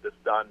time to get this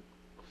done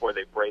before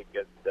they break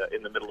it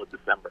in the middle of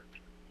December.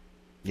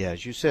 Yeah,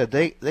 as you said,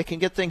 they can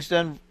get things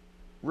done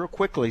real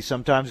quickly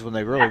sometimes when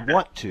they really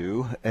want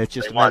to. It's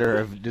just a matter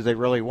of do they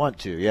really want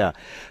to, yeah.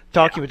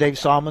 Talking with Dave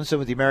Salmonsen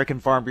with the American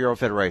Farm Bureau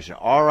Federation.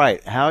 All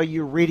right, how are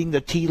you reading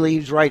the tea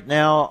leaves right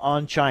now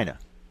on China?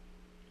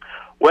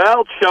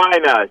 Well,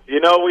 China,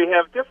 we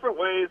have different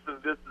ways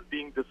of this is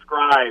being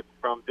described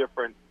from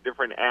different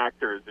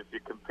actors if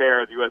you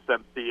compare the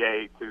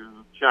USMCA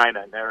to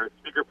China. Now,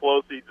 Speaker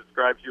Pelosi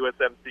describes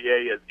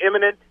USMCA as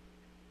imminent,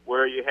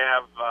 where you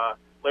have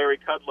Larry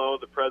Kudlow,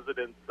 the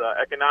president's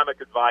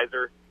economic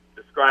advisor,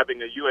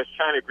 describing a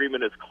U.S.-China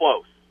agreement as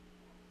close.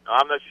 Now,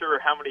 I'm not sure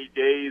how many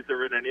days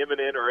are in an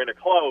imminent or in a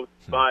close,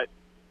 but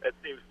that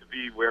seems to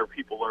be where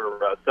people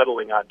are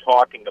settling on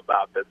talking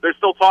about this. They're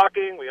still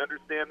talking. We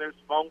understand there's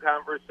phone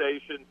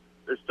conversation.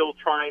 They're still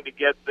trying to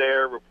get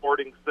there.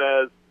 Reporting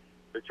says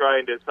they're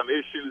trying to some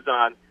issues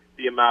on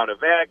the amount of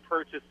ag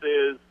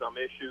purchases, some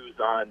issues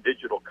on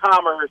digital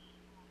commerce.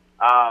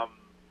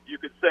 You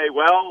could say,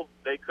 well,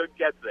 they could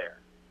get there.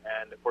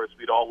 And, of course,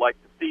 we'd all like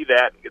to see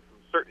that and get some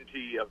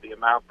certainty of the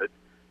amount that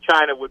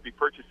China would be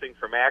purchasing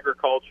from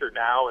agriculture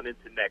now and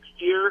into next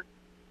year.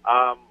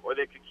 or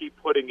they could keep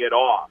putting it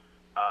off.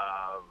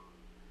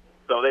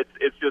 So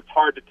it's just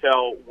hard to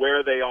tell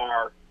where they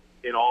are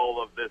in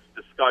all of this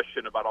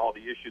discussion about all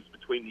the issues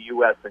between the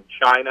U.S. and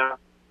China.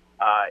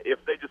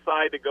 If they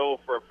decide to go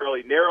for a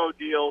fairly narrow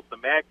deal,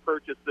 some ag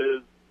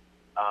purchases,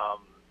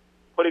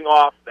 putting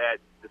off that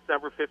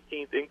December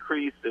 15th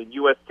increase in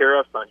U.S.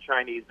 tariffs on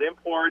Chinese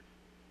imports,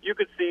 you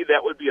could see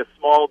that would be a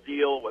small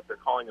deal, what they're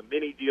calling a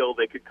mini deal,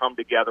 they could come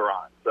together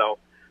on. So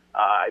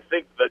I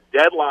think the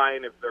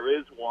deadline, if there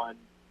is one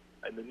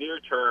in the near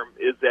term,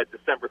 is that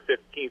December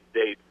 15th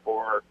date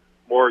for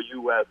more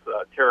U.S.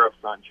 Tariffs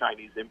on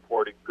Chinese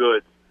imported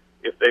goods.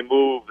 If they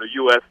move, the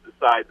U.S.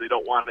 decides they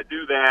don't want to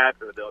do that,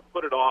 or they'll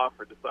put it off,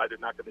 or decide they're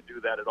not going to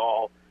do that at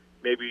all,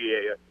 maybe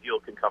a deal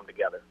can come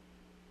together.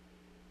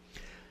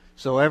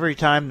 So every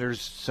time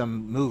there's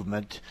some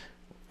movement,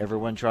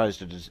 everyone tries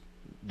to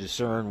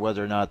discern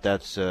whether or not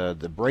that's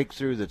the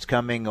breakthrough that's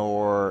coming,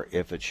 or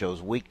if it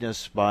shows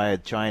weakness by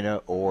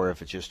China, or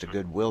if it's just a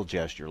goodwill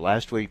gesture.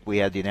 Last week we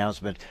had the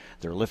announcement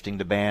they're lifting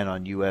the ban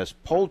on U.S.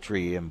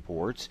 poultry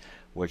imports,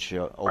 which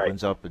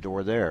opens up the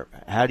door there.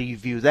 How do you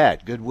view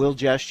that? Goodwill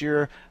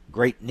gesture,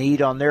 great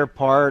need on their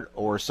part,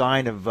 or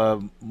sign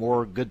of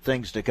more good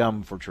things to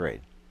come for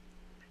trade?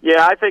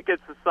 Yeah, I think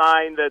it's a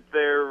sign that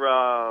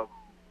they're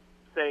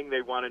saying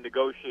they want to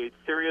negotiate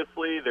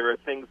seriously. There are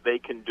things they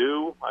can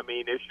do. I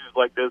mean, issues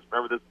like this,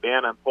 remember this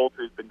ban on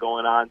poultry has been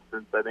going on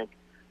since, I think,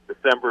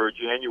 December or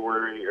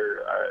January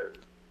or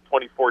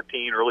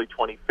 2014, early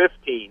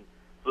 2015.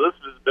 So this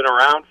has been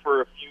around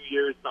for a few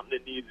years, something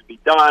that needs to be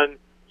done.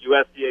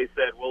 USDA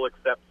said we'll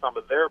accept some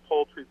of their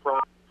poultry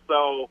products.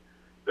 So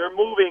they're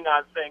moving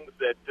on things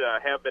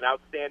that have been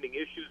outstanding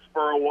issues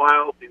for a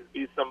while. Seems to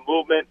be some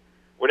movement.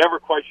 We're never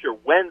quite sure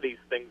when these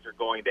things are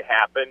going to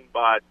happen,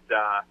 but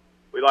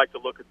we like to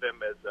look at them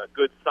as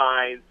good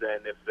signs,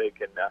 and if they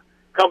can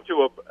come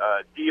to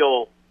a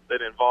deal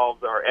that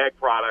involves our ag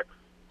products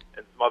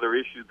and some other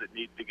issues that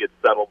need to get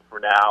settled for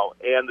now,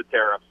 and the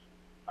tariffs,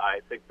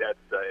 I think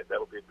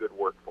that'll be a good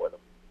work for them.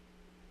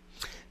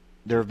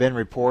 There have been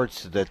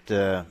reports that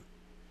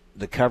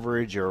the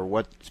coverage or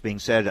what's being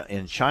said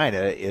in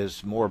China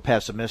is more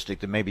pessimistic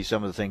than maybe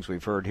some of the things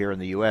we've heard here in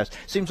the U.S.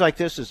 Seems like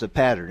this is the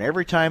pattern.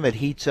 Every time it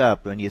heats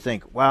up and you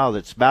think, wow,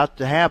 that's about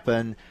to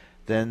happen,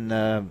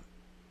 then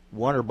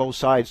one or both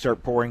sides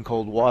start pouring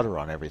cold water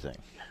on everything.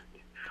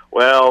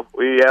 Well,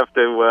 we have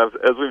to,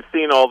 as we've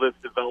seen all this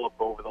develop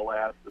over the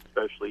last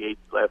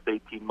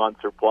 18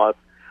 months or plus,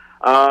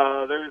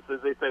 there's,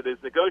 as they say,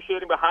 there's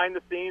negotiating behind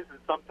the scenes, and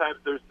sometimes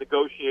there's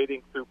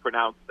negotiating through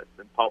pronouncements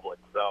in public.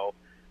 So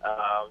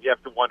you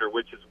have to wonder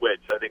which is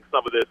which. I think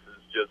some of this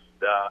is just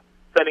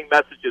sending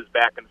messages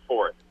back and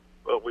forth.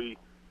 What we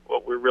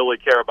really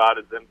care about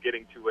is them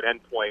getting to an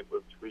endpoint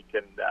which we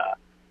can,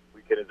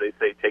 as they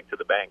say, take to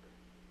the bank.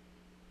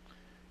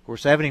 Of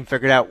course, they haven't even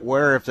figured out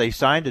where, if they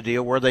signed a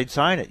deal, where they'd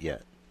sign it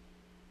yet.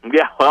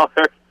 Yeah, well,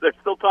 they're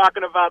still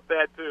talking about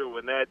that, too.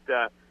 When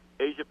that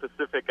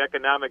Asia-Pacific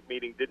economic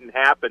meeting didn't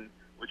happen,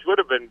 which would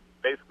have been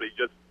basically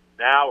just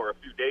now or a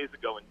few days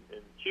ago in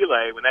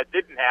Chile, when that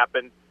didn't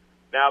happen,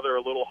 now they're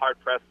a little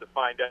hard-pressed to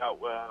find out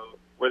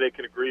where they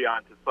can agree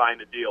on to sign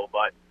a deal.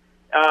 But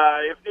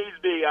if needs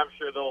be, I'm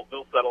sure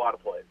they'll settle out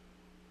of place.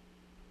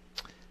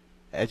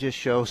 That just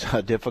shows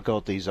how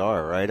difficult these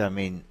are, right? I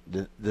mean,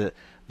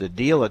 the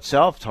deal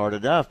itself is hard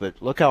enough,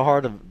 but look how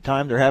hard a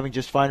time they're having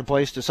just to find a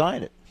place to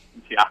sign it.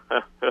 Yeah.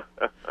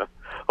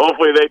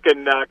 Hopefully they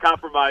can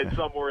compromise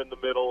somewhere in the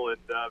middle, and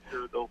I'm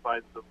sure they'll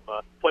find some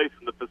place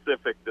in the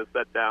Pacific to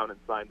sit down and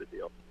sign the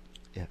deal.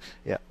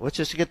 Yeah. Let's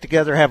just get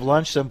together, have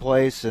lunch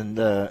someplace, and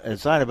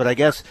sign it. But I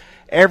guess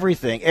every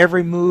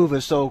move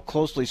is so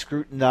closely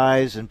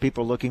scrutinized, and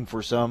people are looking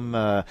for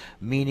some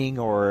meaning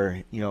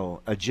or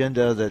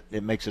agenda that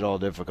it makes it all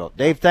difficult.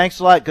 Dave, thanks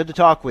a lot. Good to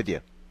talk with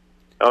you.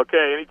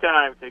 Okay,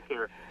 anytime. Take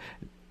care.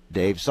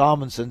 Dave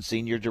Salmonsen,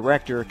 Senior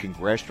Director,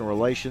 Congressional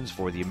Relations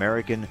for the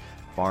American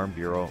Farm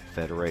Bureau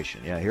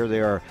Federation. Yeah, here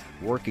they are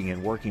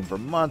working for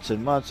months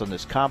and months on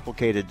this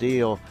complicated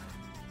deal,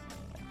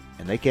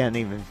 and they can't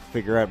even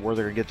figure out where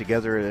they're going to get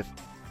together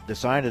to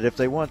sign it if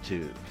they want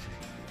to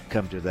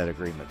come to that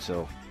agreement.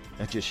 So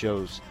that just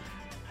shows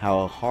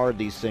how hard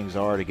these things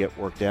are to get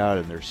worked out,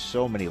 and there's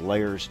so many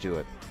layers to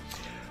it.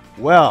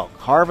 Well,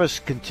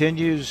 harvest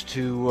continues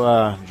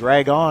to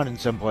drag on in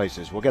some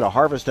places. We'll get a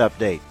harvest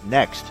update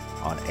next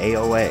on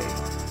AOA.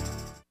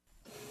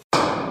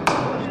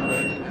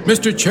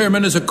 Mr.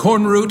 Chairman, as a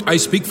corn root, I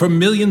speak for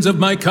millions of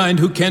my kind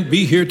who can't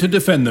be here to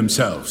defend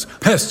themselves.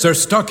 Pests are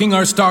stalking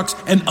our stalks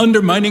and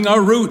undermining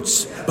our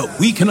roots. But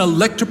we can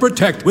elect to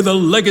protect with a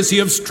legacy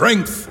of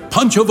strength.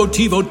 Pancho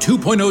Votivo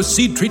 2.0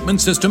 seed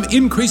treatment system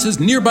increases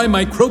nearby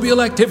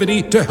microbial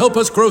activity to help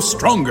us grow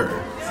stronger.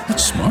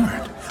 That's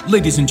smart.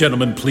 Ladies and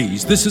gentlemen,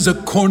 please, this is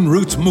a corn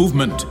roots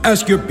movement.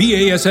 Ask your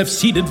BASF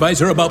seed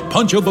advisor about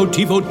Pancho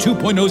Votivo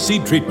 2.0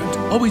 seed treatment.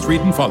 Always read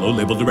and follow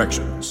label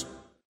directions.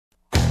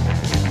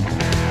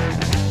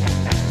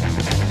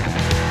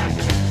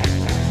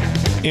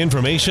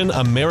 Information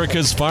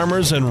America's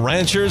farmers and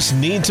ranchers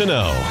need to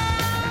know.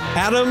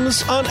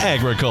 Adams on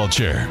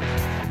Agriculture.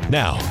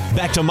 Now,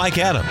 back to Mike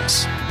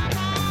Adams.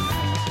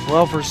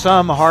 Well, for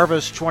some,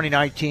 harvest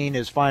 2019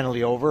 is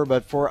finally over,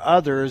 but for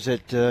others,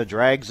 it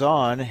drags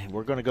on.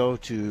 We're going to go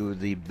to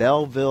the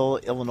Belleville,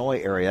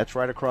 Illinois area. That's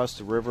right across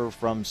the river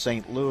from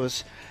St.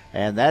 Louis.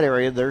 And that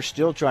area, they're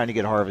still trying to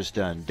get harvest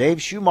done.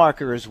 Dave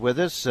Schumacher is with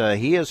us.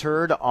 He is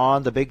heard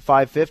on the Big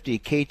 550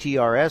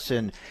 KTRS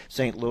in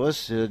St.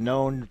 Louis,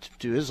 known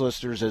to his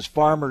listeners as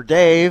Farmer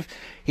Dave.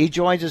 He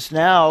joins us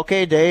now.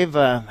 Okay, Dave,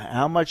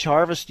 how much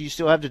harvest do you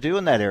still have to do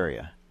in that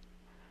area?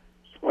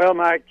 Well,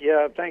 Mike,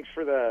 thanks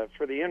for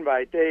the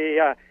invite.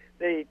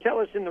 They tell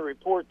us in the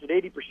report that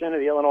 80% of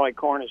the Illinois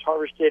corn is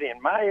harvested.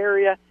 In my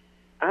area,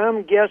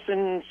 I'm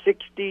guessing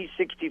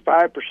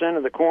 65%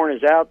 of the corn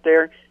is out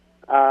there.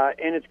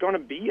 And it's going to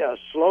be a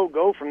slow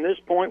go from this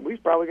point.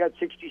 We've probably got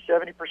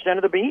 60-70%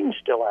 of the beans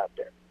still out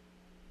there.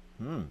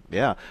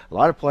 Yeah, a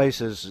lot of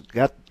places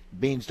got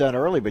beans done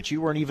early, but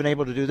you weren't even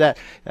able to do that.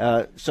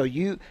 So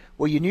you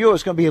knew it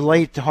was going to be a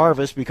late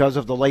harvest because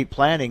of the late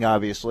planting,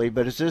 obviously.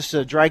 But is this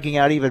dragging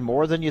out even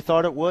more than you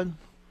thought it would?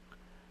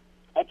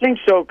 I think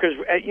so, because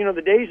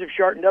the days have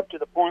shortened up to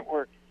the point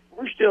where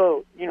we're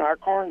still, our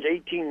corn's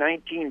 18,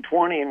 19,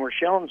 20, and we're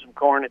shelling some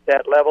corn at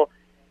that level.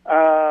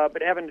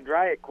 But having to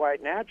dry it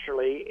quite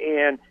naturally.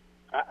 And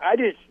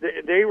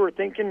they were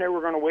thinking they were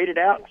going to wait it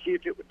out and see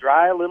if it would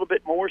dry a little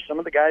bit more. Some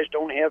of the guys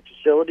don't have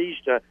facilities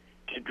to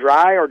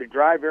dry or to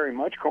dry very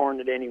much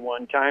corn at any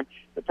one time.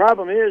 The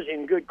problem is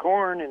in good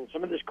corn, and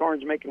some of this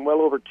corn's making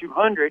well over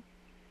 200,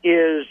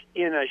 is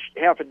in a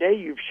half a day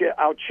you've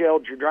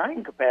outshelled your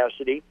drying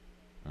capacity.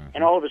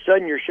 And all of a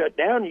sudden you're shut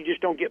down. You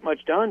just don't get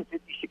much done,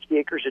 50, 60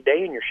 acres a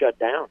day, and you're shut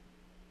down.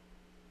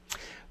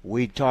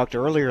 We talked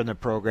earlier in the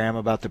program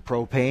about the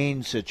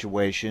propane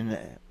situation.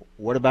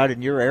 What about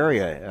in your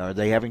area? Are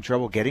they having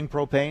trouble getting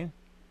propane?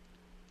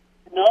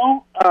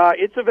 No,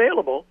 it's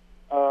available.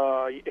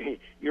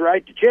 You're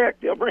right to check.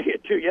 They'll bring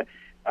it to you.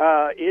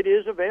 It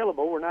is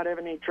available. We're not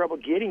having any trouble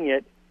getting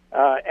it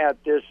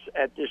at this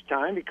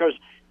time because,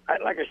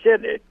 like I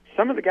said,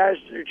 some of the guys,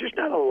 there's just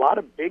not a lot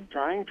of big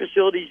drying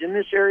facilities in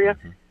this area.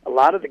 A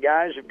lot of the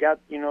guys have got,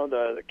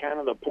 the kind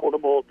of the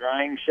portable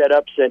drying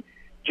setups that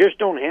just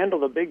don't handle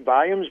the big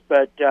volumes,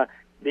 but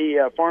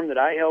the farm that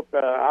I help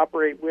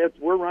operate with,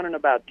 we're running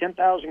about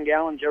 10,000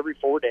 gallons every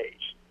 4 days.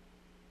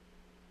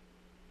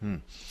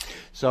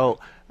 So,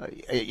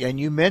 and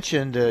you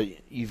mentioned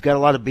you've got a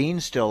lot of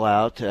beans still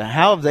out.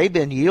 How have they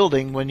been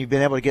yielding when you've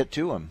been able to get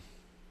to them?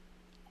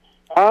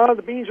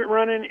 The beans are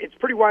running, it's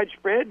pretty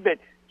widespread, but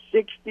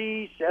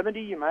 60,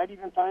 70, you might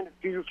even find a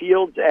few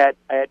fields at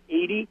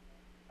 80.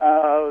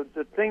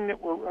 The thing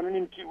that we're running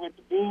into with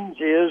the beans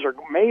is, or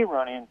may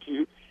run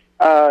into,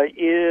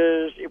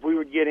 is if we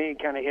would get any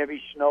kind of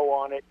heavy snow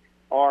on it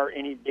or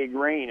any big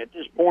rain. At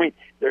this point,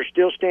 they're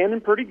still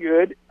standing pretty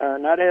good,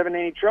 not having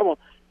any trouble.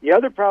 The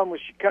other problem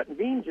with cutting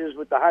beans is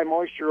with the high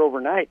moisture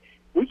overnight,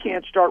 we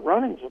can't start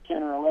running until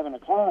 10 or 11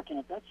 o'clock, and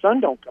if that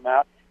sun don't come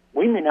out,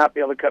 we may not be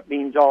able to cut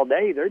beans all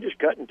day. They're just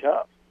cutting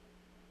tough.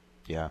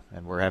 Yeah,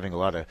 and we're having a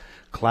lot of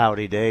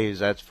cloudy days,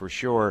 that's for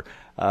sure.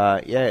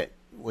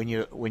 When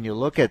you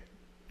look at,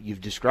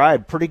 you've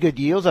described pretty good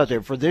yields out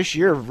there for this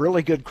year.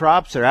 Really good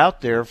crops are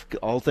out there.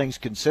 All things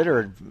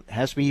considered, it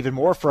has to be even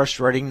more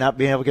frustrating not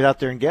being able to get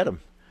out there and get them.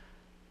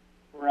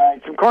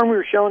 Right. Some corn we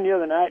were showing the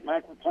other night,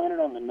 Mike, we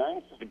planted on the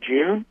 9th of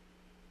June.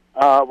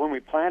 When we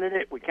planted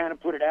it, we kind of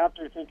put it out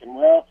there thinking,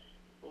 well,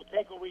 we'll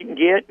take what we can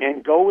get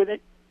and go with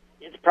it.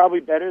 It's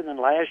probably better than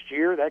last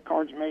year. That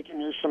corn's making,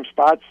 there's some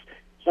spots,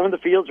 some of the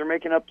fields are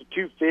making up to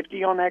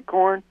 250 on that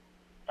corn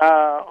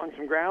on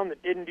some ground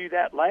that didn't do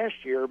that last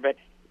year, but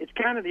it's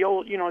kind of the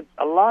old,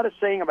 a lot of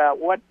saying about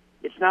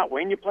it's not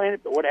when you plant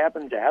it, but what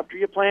happens after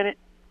you plant it.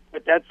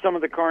 But that's some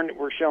of the corn that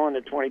we're showing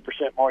at 20%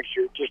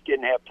 moisture. It just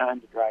didn't have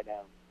time to dry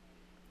down.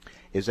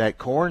 Is that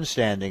corn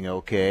standing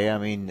okay? I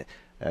mean,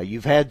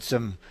 you've had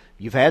some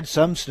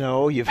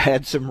snow, you've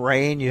had some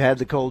rain, you had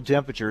the cold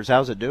temperatures.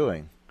 How's it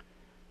doing?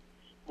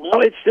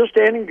 Well, it's still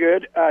standing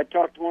good. I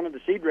talked to one of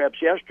the seed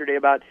reps yesterday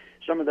about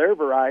some of their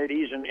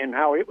varieties and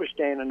how it was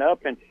standing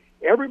up, and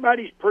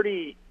everybody's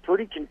pretty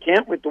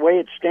content with the way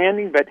it's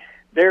standing, but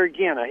there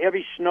again, a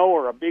heavy snow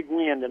or a big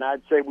wind, and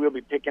I'd say we'll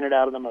be picking it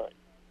out of the mud.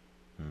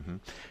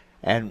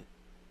 And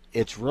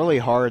it's really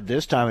hard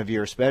this time of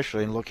year,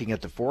 especially in looking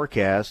at the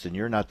forecast, and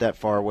you're not that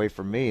far away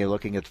from me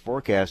looking at the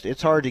forecast.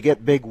 It's hard to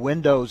get big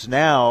windows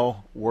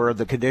now where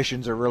the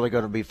conditions are really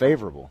going to be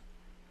favorable.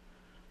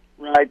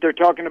 Right. They're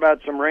talking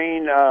about some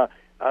rain,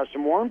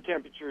 some warm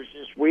temperatures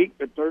this week,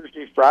 but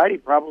Thursday, Friday,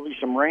 probably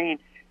some rain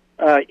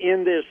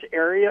in this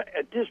area.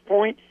 At this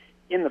point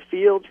in the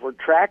fields, we're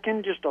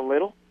tracking just a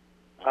little.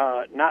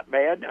 Not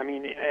bad. I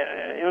mean,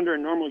 under a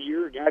normal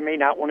year, a guy may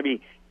not want to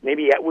be,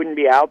 maybe it wouldn't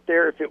be out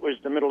there. If it was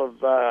the middle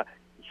of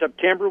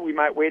September, we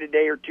might wait a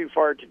day or two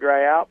for it to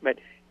dry out. But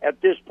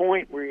at this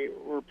point, we're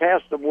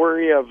past the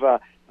worry of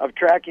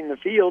tracking the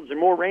fields, and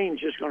more rain is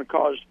just going to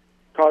cause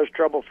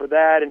trouble for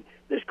that. And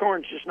this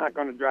corn's just not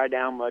going to dry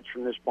down much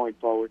from this point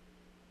forward.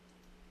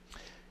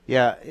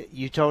 Yeah,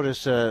 you told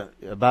us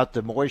about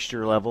the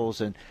moisture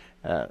levels, and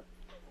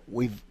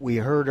we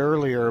heard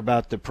earlier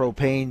about the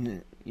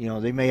propane.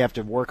 They may have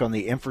to work on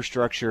the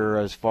infrastructure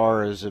as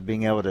far as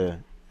being able to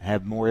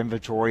have more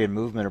inventory and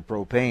movement of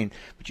propane.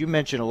 But you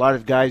mentioned a lot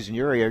of guys in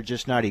your area are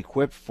just not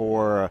equipped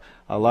for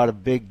a lot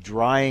of big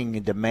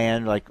drying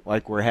demand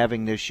like we're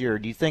having this year.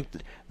 Do you think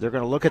they're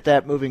going to look at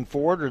that moving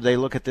forward, or do they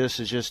look at this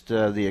as just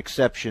the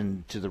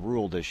exception to the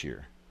rule this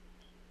year?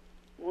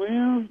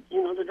 Well,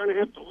 they're going to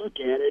have to look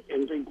at it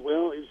and think,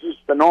 well, is this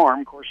the norm?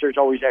 Of course, there's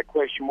always that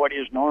question, what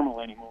is normal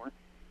anymore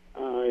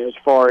as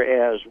far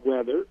as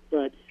weather?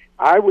 But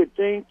I would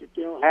think that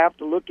they'll have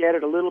to look at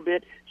it a little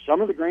bit. Some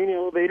of the grain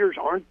elevators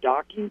aren't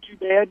docking too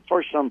bad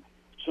for some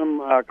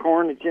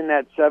corn that's in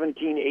that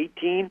 17,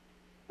 18,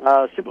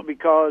 simply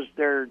because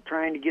they're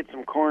trying to get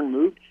some corn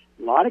moved.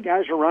 A lot of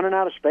guys are running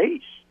out of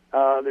space.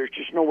 There's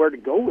just nowhere to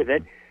go with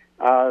it.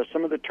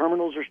 Some of the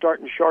terminals are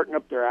starting to shorten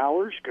up their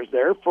hours because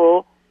they're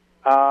full.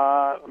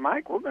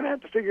 Mike, we're going to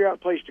have to figure out a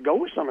place to go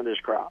with some of this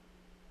crop.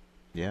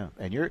 Yeah,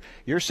 and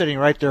you're sitting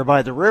right there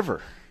by the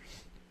river.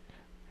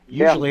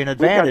 Usually an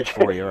advantage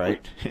for you,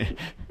 right?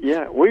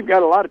 Yeah, we've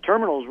got a lot of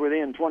terminals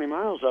within 20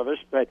 miles of us,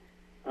 but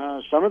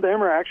some of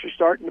them are actually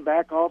starting to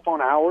back off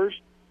on hours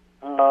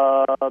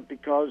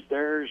because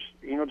there's,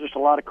 just a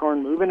lot of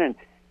corn moving. And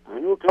I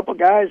know a couple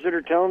guys that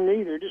are telling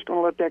me they're just going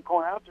to let that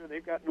corn out there.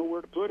 They've got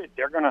nowhere to put it.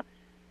 They're going to,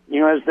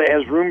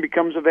 as room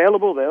becomes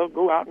available, they'll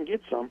go out and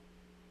get some.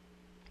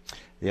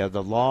 Yeah,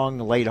 the long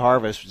late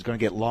harvest is going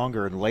to get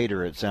longer and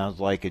later, it sounds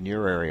like, in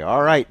your area.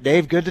 All right,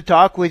 Dave, good to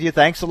talk with you.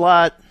 Thanks a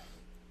lot.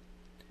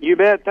 You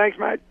bet. Thanks,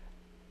 Mike.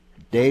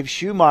 Dave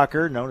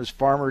Schumacher, known as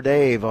Farmer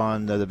Dave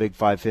on the Big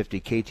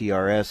 550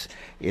 KTRS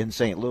in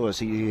St. Louis.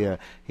 He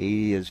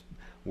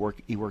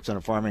works on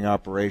a farming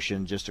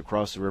operation just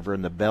across the river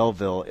in the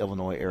Belleville,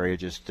 Illinois area,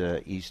 just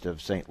east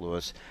of St.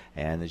 Louis.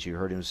 And as you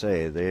heard him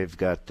say, they've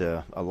got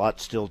a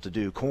lot still to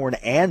do, corn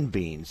and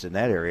beans in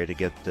that area, to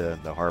get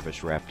the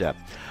harvest wrapped up.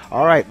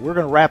 All right, we're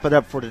going to wrap it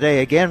up for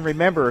today. Again,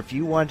 remember, if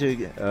you want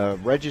to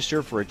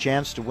register for a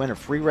chance to win a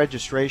free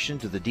registration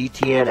to the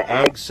DTN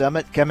Ag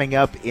Summit coming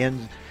up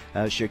in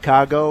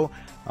Chicago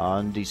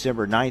on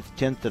December 9th,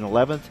 10th, and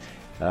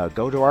 11th,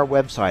 go to our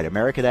website,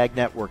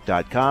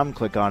 AmericanAgNetwork.com,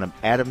 click on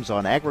Adams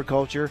on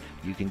Agriculture.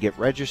 You can get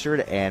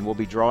registered, and we'll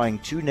be drawing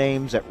 2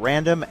 names at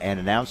random and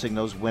announcing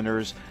those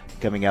winners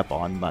coming up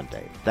on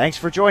Monday. Thanks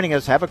for joining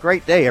us. Have a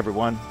great day,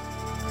 everyone.